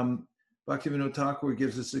Bhaktivinoda Thakur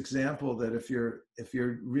gives us example that if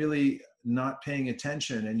you're really not paying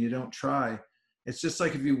attention and you don't try, it's just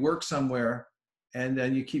like if you work somewhere and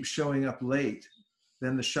then you keep showing up late,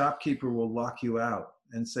 then the shopkeeper will lock you out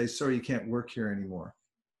and say, sorry, you can't work here anymore.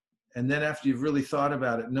 And then after you've really thought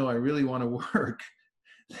about it, no, I really want to work,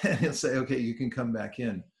 then he'll say, okay, you can come back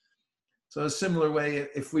in. So a similar way,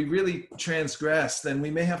 if we really transgress, then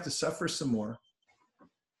we may have to suffer some more.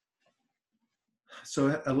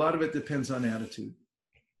 So a lot of it depends on attitude.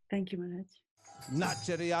 Thank you, Maharaj.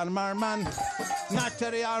 Nachari Armarman,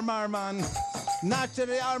 Nachari Armarman,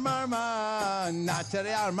 Nachari Armarman,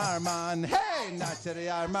 Nachari Armarman, hey, Nachari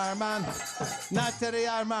Armarman, Nachari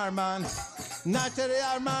Armarman, Nachari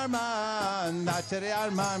Armarman, Nachari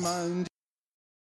Armarman.